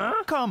nicely.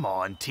 Come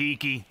on,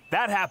 Tiki.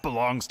 That hat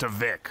belongs to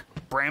Vic.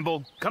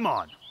 Bramble, come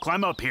on.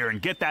 Climb up here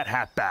and get that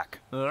hat back.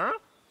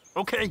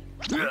 Okay.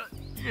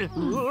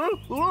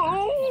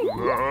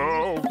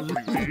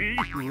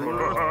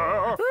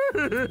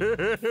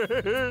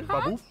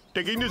 Babu,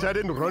 taking his hat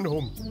and run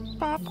home.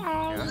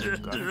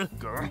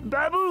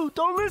 Babu,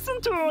 don't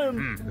listen to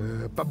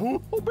him.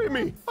 Babu, obey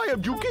me. I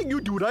am joking.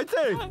 You do what I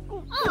say.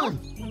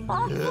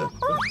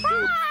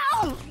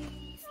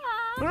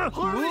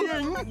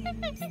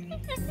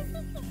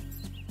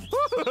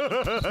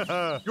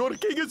 Your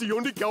king is the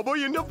only cowboy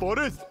in the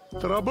forest.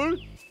 Trouble?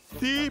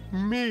 See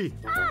me.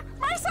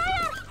 My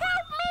sire,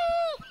 help me!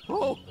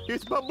 Oh,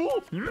 it's Babu.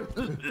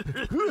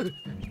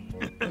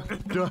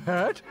 The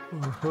hat?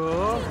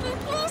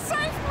 Please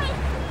save me!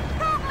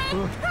 Help me!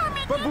 Help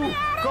me! Babu,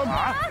 come.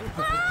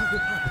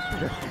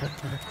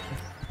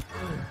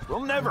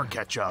 We'll never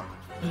catch up.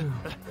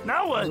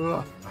 Now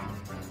what?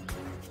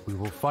 We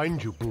will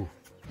find you, Boo.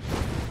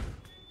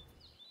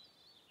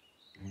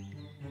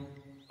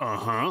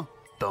 Uh-huh.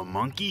 The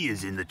monkey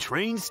is in the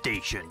train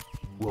station.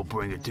 We'll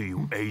bring it to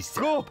you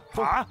ASAP. Go!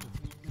 Huh?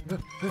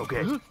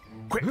 Okay.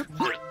 Quick.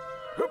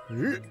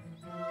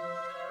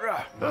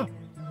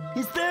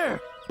 He's there!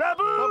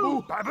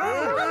 Babu!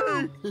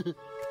 Babu!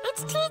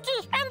 It's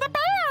Tiki and the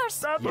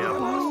bears!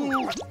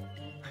 Yeah.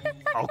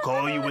 I'll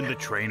call you when the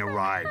train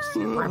arrives.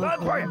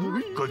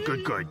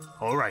 Good.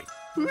 All right.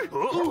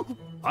 Oh,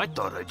 I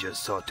thought I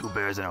just saw 2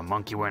 bears and a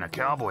monkey wearing a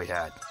cowboy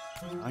hat.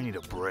 I need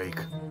a break.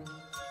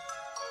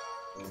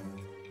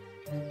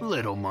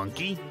 Little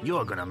monkey,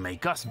 you're gonna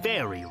make us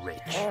very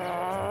rich.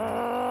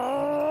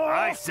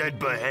 I said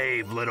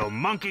behave, little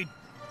monkey.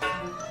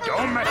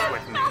 Don't mess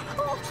with me.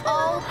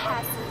 All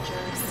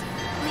passengers,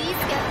 please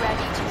get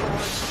ready to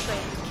board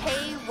train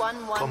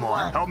K111. Come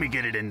on, help me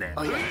get it in there.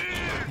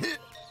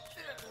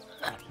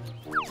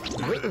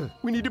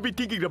 We need to be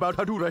thinking about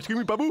how to rescue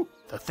me, Babu.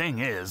 The thing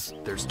is,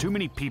 there's too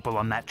many people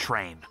on that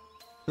train.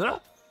 Huh?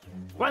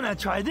 Why not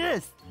try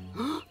this?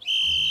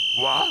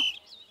 What?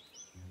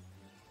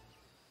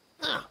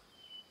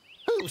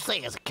 Who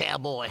says a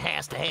cowboy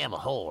has to have a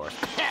horse?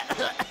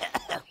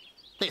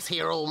 This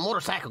here old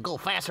motorcycle go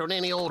faster than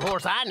any old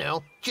horse I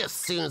know, just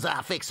as soon as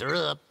I fix her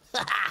up.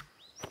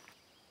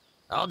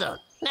 All done.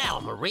 Now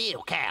I'm a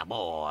real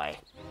cowboy.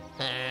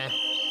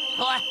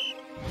 What?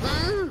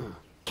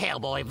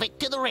 Cowboy Vick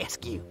to the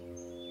rescue.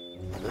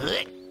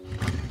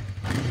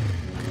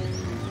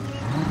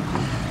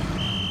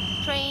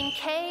 Train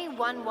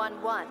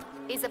K111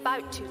 is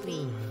about to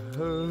leave.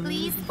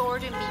 Please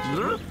board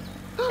immediately.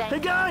 Hey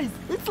guys,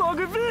 it's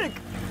Logger Vick!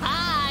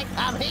 Hi,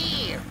 I'm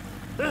here.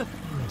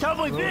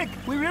 Cowboy Vick,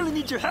 we really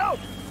need your help.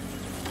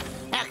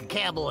 How can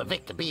Cowboy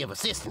Vick be of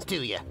assistance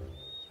to you?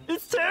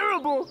 It's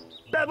terrible.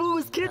 Babu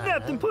was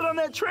kidnapped and put on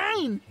that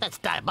train. That's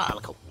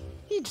diabolical.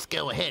 You just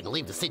go ahead and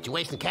leave the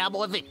situation to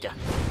Cowboy Victor.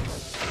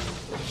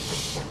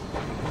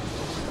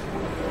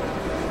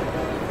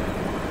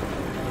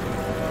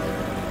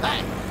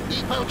 Hey,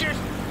 you poachers,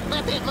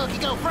 let that monkey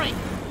go free.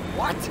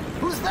 What?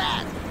 Who's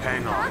that?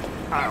 Hang on,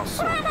 I'll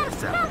sort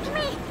this out. Help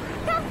me!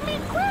 Help me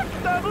quick!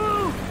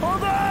 Babu,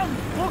 hold on.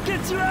 We'll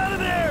get you out of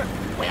there.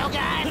 Well,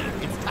 guys,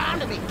 it's time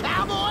to be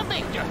Cowboy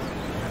Victor.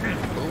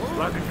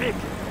 Logger Vick,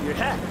 your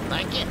hat.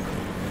 Thank you.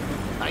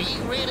 Are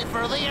you ready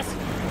for this?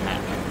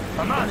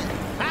 I'm on it.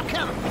 I'm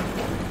coming.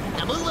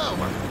 Now move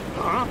over.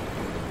 Huh?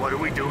 What do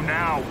we do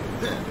now?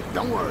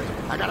 Don't worry,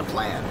 I got a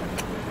plan.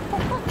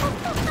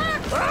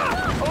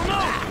 Ah! Oh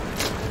no!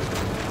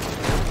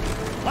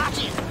 Watch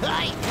it.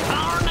 Hey,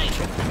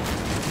 coronation.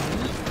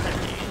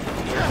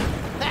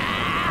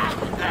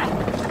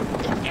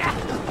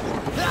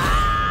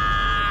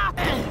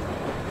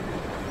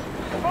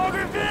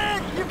 Logger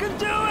Vick, you can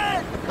do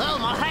it! Oh,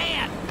 my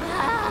hand.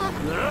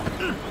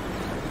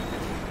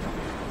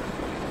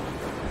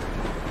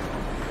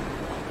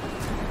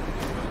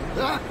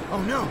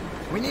 Oh no,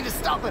 we need to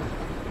stop him.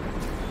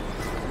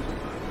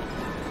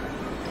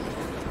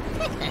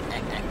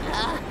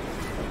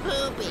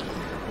 Poopy.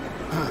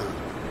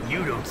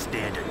 You don't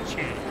stand a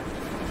chance.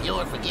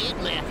 You're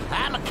forgetting that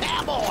I'm a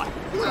cowboy.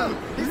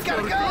 He's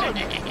gotta go.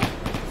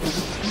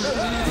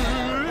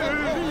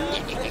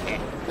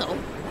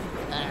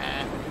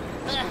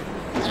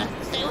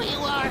 Stay where you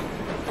are.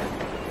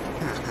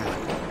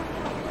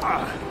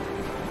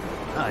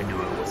 I knew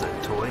it was a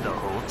toy the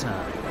whole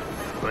time.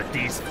 But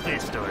these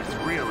fists are as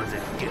real as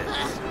it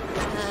gets.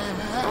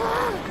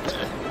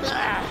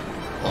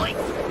 Oink.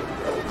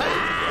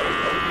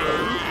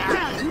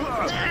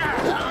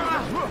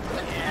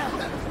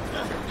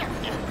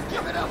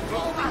 Give it up,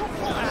 Rover.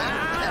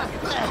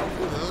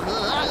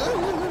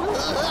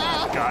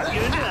 Got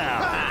you now.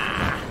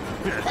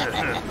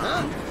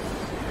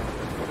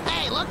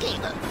 Hey, looky.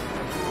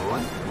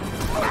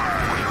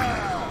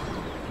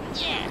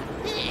 Yeah.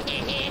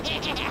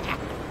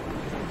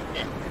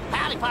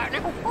 Howdy,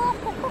 partner.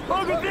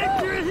 Logger Vick,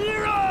 you're a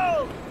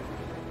hero!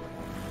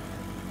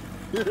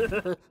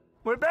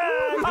 We're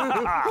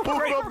back!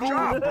 Great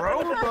job, bro!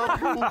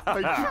 I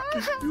think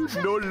you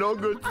no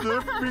longer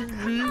serving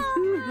me.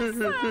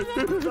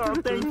 Oh,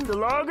 thanks to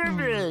Logger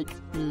Vick.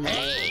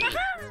 Hey,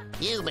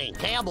 you mean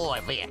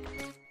Cowboy Vick.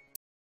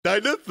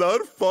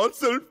 Dinosaur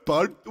Fossil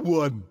Part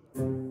 1.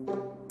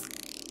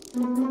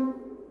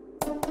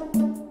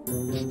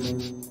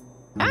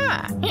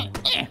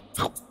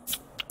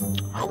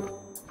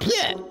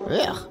 Yeah,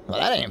 ugh, well,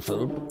 that ain't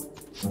food.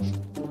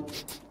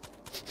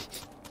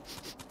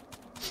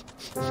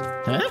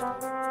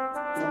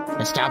 Huh?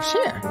 It stops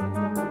here.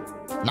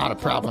 Not a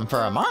problem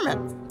for a marmot.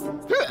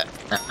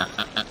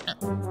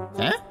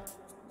 Huh?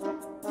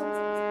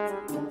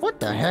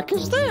 the heck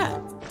is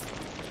that?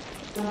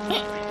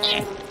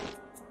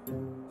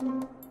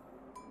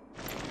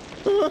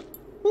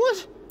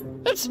 What?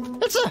 It's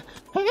a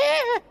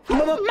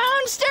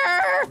monster!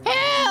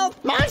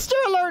 Help! Monster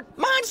alert!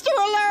 Monster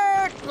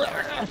alert!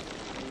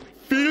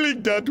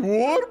 Feeling that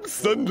warm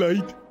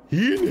sunlight,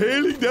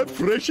 inhaling that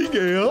refreshing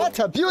air. What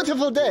a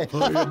beautiful day.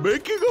 I am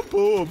making a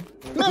poem.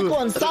 Make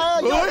one,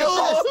 sire.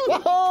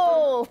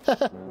 Whoa!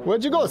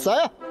 Where'd you go,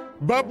 sire?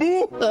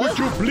 Babu, would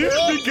you please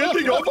be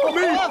getting off of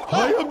me?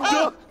 I am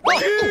the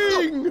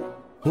king!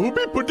 Who'll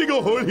be putting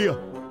a hole here?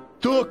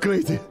 Talk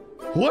crazy.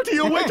 What are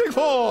you waiting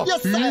for?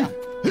 Yes, sire.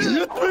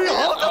 Get me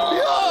out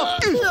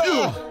of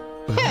here!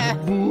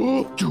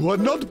 Babu, you are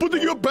not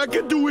putting your back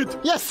into it.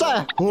 Yes,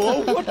 sire.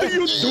 Oh, what are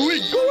you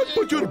doing? Go and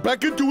put your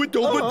back into it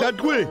over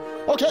that way.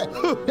 Okay.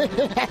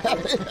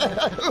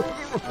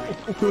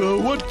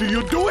 What are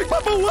you doing,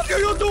 Babu? What are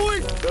you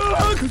doing?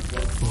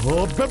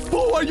 Oh, Babu,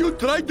 are you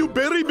trying to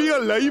bury me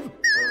alive?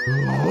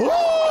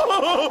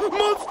 Oh,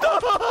 monster!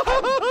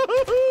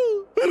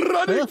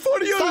 Running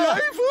for your sire,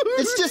 life?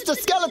 It's just a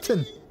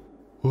skeleton.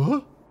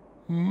 What?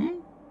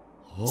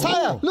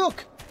 Sire,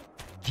 look.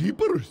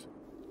 Jeepers.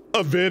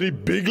 A very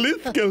bigly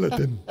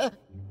skeleton.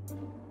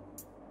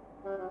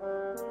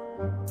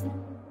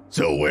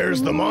 So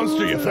where's the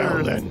monster you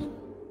found then?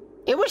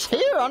 It was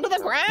here under the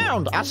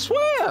ground, I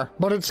swear.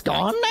 But it's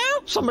gone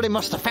now? Somebody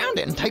must have found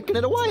it and taken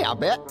it away, I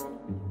bet.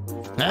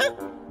 Huh?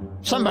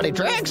 Somebody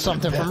dragged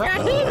something from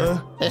right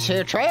here. This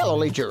here trail will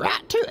lead you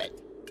right to it.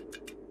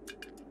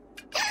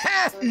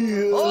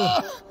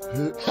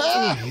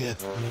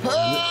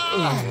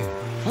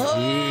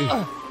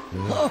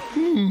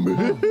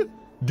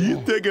 This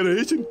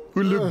decoration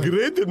will look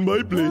great in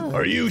my place.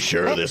 Are you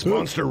sure this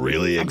monster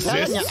really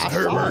exists, I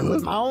saw it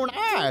with my own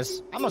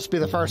eyes. I must be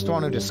the first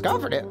one who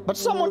discovered it, but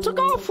someone took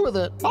off with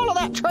it. Follow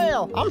that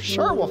trail. I'm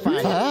sure we'll find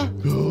it.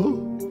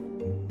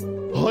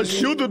 I'll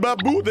show the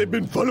Babu they've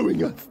been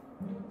following us.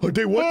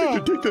 They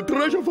wanted to take the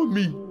treasure from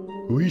me.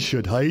 We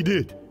should hide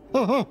it.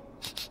 Huh?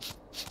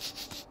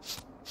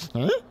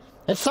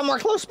 It's somewhere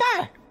close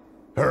by.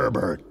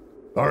 Herbert,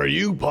 are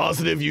you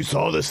positive you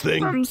saw this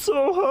thing? I'm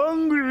so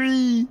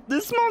hungry.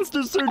 This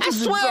monster search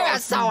is I swear I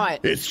exhausting. saw it.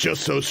 It's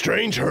just so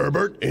strange,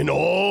 Herbert. In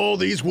all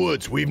these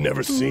woods, we've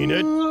never seen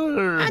it.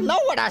 I know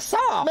what I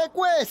saw. Make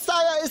way,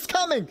 sire is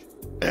coming.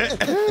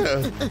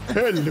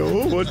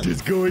 Hello, what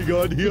is going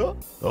on here?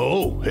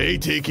 Oh, hey,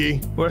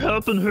 Tiki. We're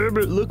helping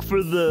Herbert look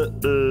for the,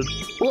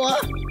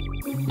 What?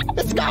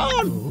 It's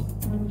gone.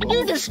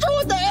 You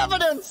destroyed the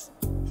evidence.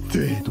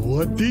 Said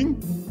what thing?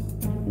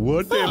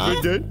 What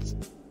evidence?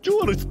 You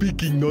are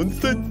speaking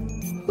nonsense.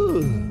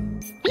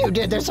 You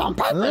did this on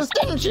purpose,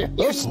 didn't you?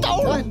 You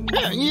stole it.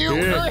 You.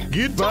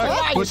 Get Tell me back.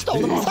 why you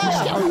stole the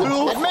monster.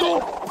 Admit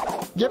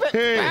it. Give it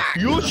Hey, back.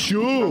 you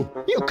sure?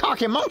 You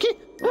cocky monkey.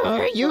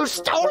 You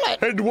stole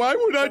it. And why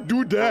would I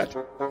do that?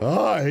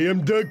 I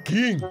am the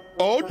king.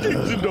 All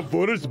things in the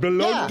forest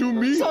belong to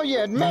me. So you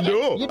admit it.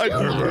 No, You I do.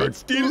 prefer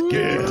still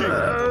getting.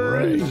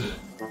 Right.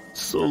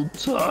 so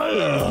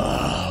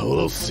tired.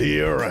 We'll see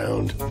you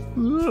around.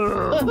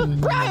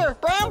 Briar,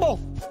 Bramble.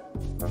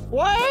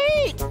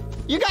 Wait.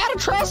 You gotta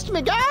trust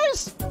me,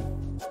 guys.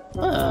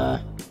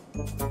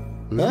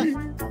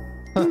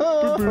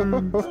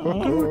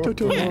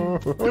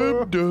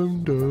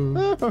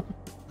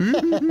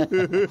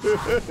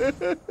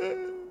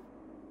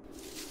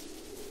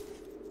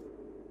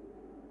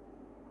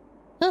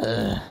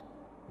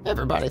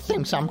 Everybody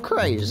thinks I'm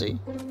crazy.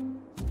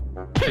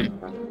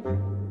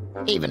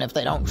 Even if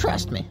they don't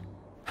trust me.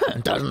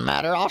 Doesn't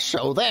matter, I'll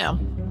show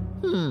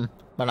them.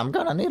 But I'm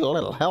gonna need a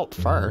little help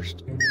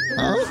first.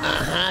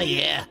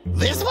 Yeah.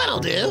 This one'll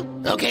do.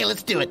 Okay,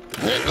 let's do it.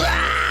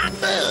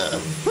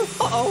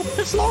 Uh-oh,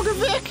 it's Logger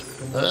Vick.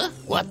 Huh?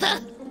 What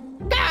the?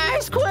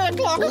 Guys, quick,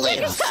 Logger Vick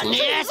Little is cutting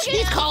snitch!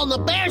 He's calling the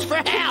bears for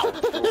help!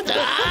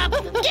 Stop!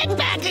 Get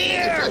back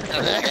here!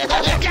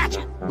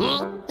 Gotcha!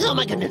 Oh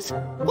my goodness!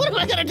 What am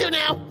I gonna do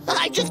now?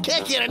 I just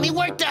can't get any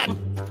work done!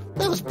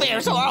 Those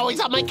bears are always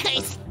on my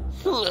case!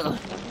 Hello,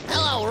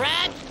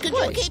 Rat! Could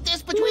you keep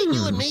this between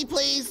you and me,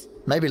 please?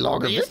 Maybe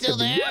Logger Are you Vick still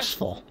could be there?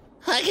 useful.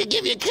 I could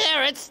give you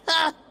carrots!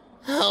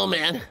 Oh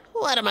man,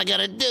 what am I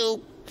gonna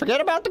do? Forget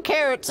about the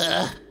carrots.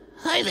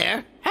 Hi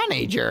there. I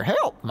need your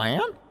help, man.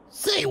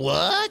 Say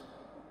what?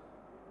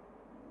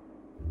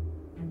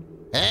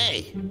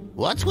 Hey,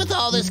 what's with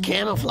all this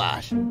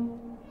camouflage?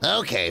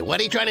 Okay, what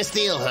are you trying to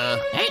steal, huh?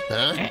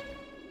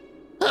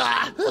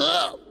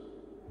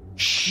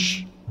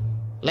 Shh.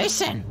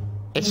 Listen,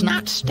 it's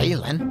not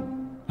stealing.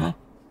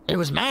 It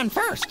was mine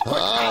first.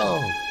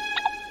 Oh.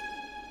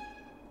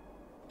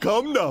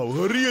 Come now,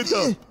 hurry it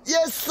up.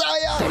 Yes,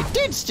 sire. They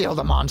did steal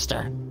the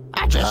monster.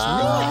 I just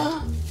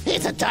knew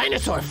It's a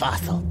dinosaur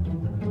fossil.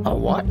 it. A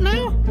what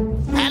now?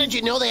 How did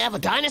you know they have a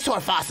dinosaur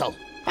fossil?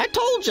 I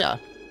told you.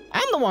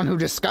 I'm the one who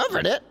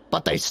discovered it,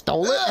 but they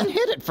stole it and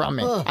hid it from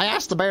me. I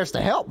asked the bears to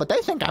help, but they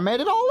think I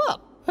made it all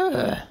up.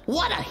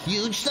 What a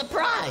huge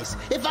surprise!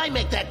 If I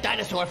make that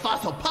dinosaur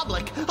fossil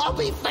public, I'll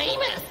be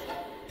famous!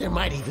 There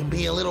might even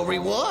be a little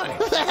reward.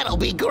 That'll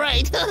be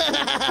great!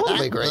 What'll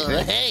be great,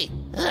 Vic? Hey,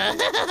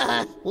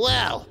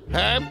 Well,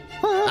 Herb,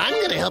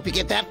 I'm gonna help you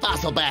get that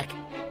fossil back.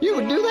 You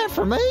would do that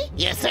for me?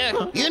 Yes,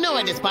 sir. You know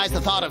I despise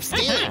the thought of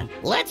stealing.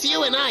 Let's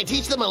you and I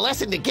teach them a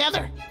lesson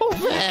together. You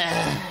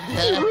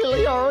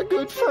really are a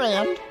good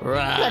friend.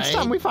 Right. Next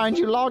time we find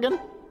you logging,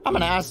 I'm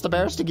gonna ask the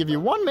bears to give you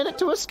 1 minute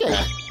to escape.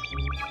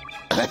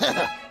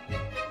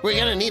 We're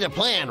gonna need a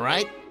plan,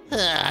 right?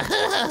 There.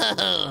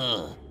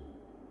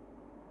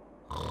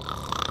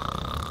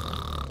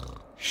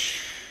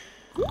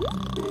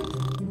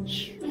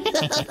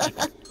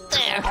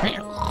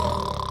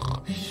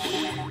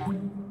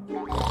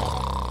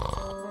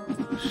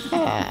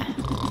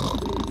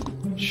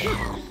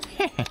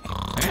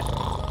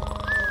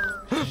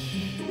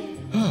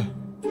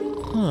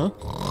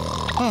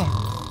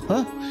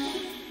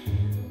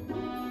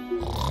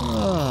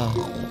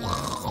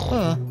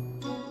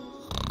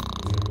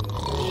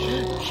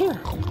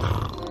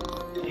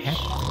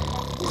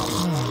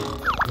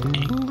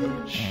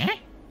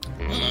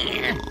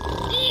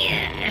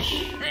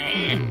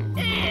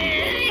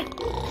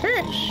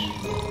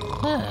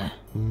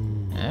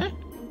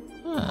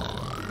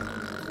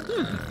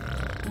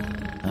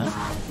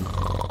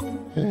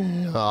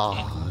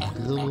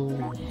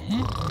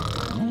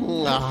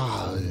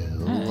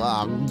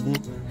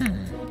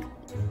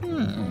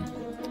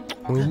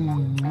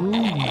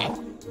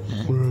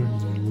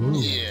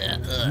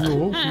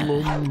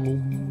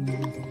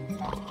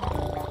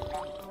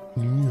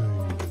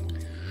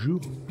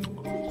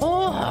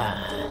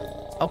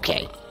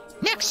 Okay,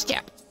 next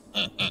step.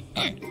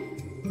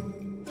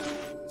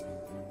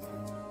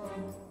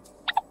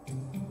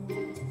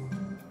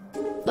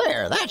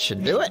 There, that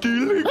should do it.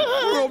 Stealing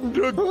from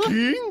the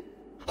king?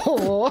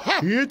 Oh,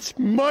 It's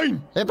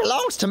mine. it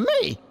belongs to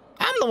me.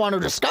 I'm the one who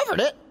discovered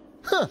it.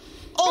 Huh.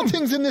 All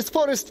things in this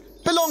forest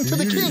belong to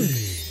the king.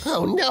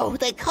 Oh no,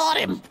 they caught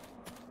him.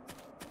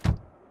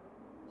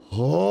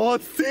 Oh,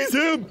 seize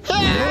him! Get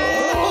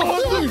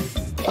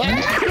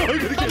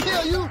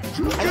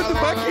the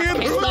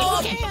backhand!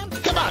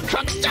 Come on,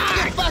 truck,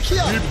 start! Back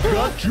here. We've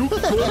got you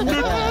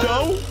cornered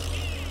down.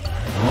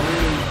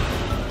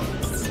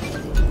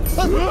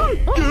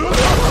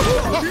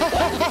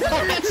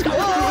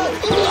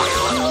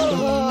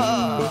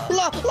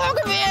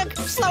 Logger Vick,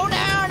 slow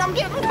down. I'm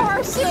getting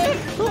car sick.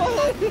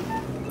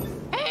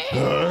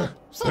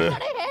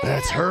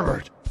 That's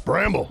Herbert.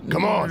 Bramble,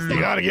 come on, you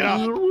gotta get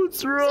up.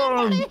 What's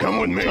wrong? Come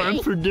with me. Time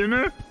for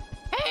dinner?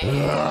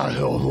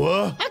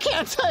 What? I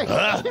can't take it.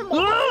 Ah,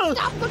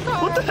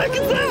 what the heck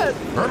is that?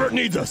 Herbert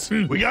needs us.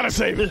 We gotta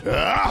save it.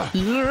 I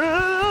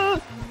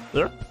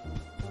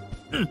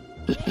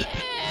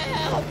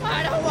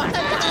don't want to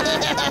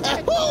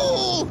die.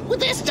 Ooh, with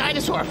this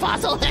dinosaur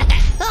fossil,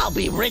 I'll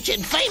be rich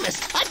and famous.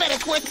 I bet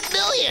it's worth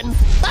millions.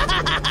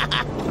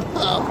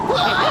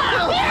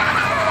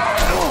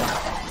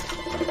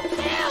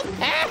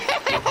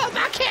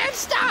 I can't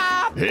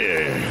stop.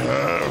 Here.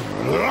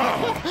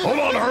 Hold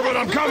on, Herbert,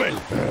 I'm coming.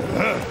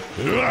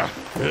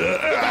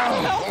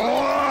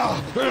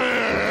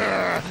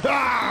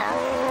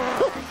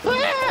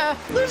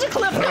 There's a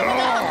cliff coming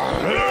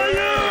up.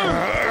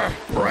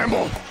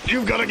 Bramble,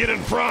 you've got to get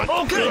in front.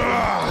 Okay.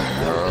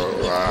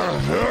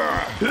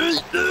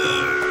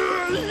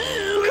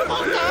 Come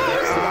on,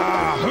 guys.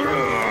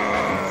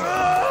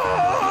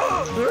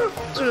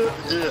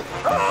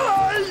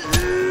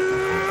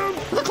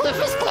 The cliff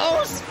is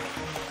close.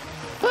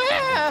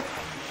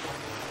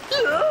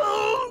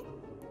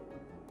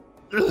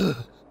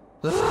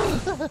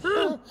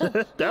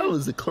 That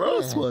was a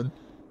close one.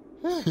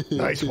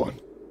 Nice one.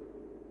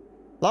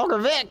 Logger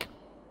Vick,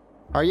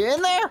 are you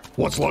in there?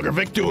 What's Logger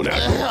Vick doing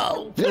out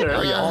here? Vick,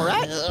 are you all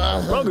right?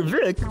 Logger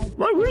Vick,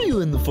 why were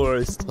you in the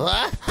forest?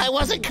 I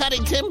wasn't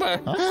cutting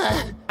timber.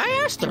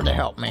 I asked him to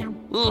help me.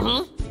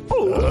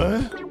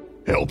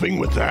 Helping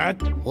with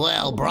that?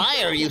 Well,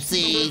 Briar, you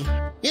see,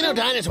 you know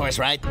dinosaurs,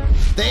 right?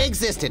 They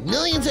existed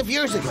millions of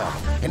years ago,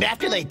 and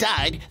after they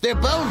died, their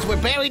bones were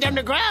buried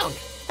underground.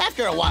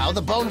 After a while,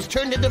 the bones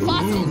turned into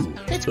fossils.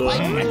 It's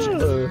quite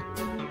precious.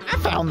 I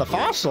found the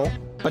fossil,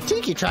 but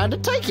Tiki tried to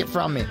take it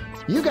from me.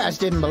 You guys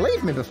didn't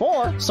believe me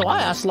before, so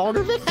I asked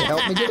Logger Vick to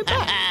help me get it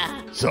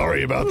back.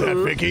 Sorry about that,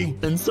 Vicky.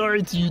 And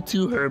sorry to you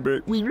too,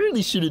 Herbert. We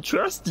really should have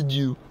trusted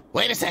you.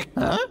 Wait a sec.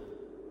 Huh?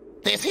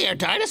 This here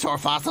dinosaur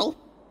fossil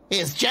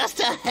is just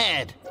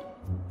ahead.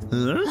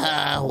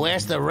 Huh?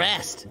 Where's the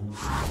rest?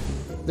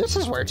 This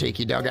is where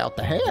Tiki dug out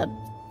the head.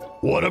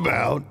 What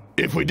about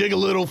if we dig a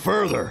little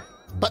further?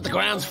 But the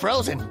ground's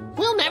frozen.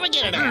 We'll never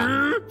get it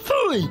out.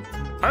 Phooey!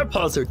 Our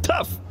paws are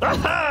tough.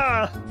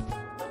 Aha!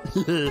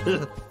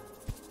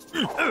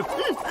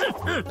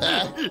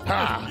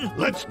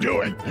 Let's do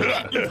it.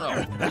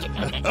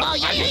 Oh,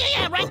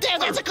 yeah, right there.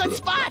 That's a good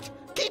spot.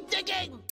 Keep digging.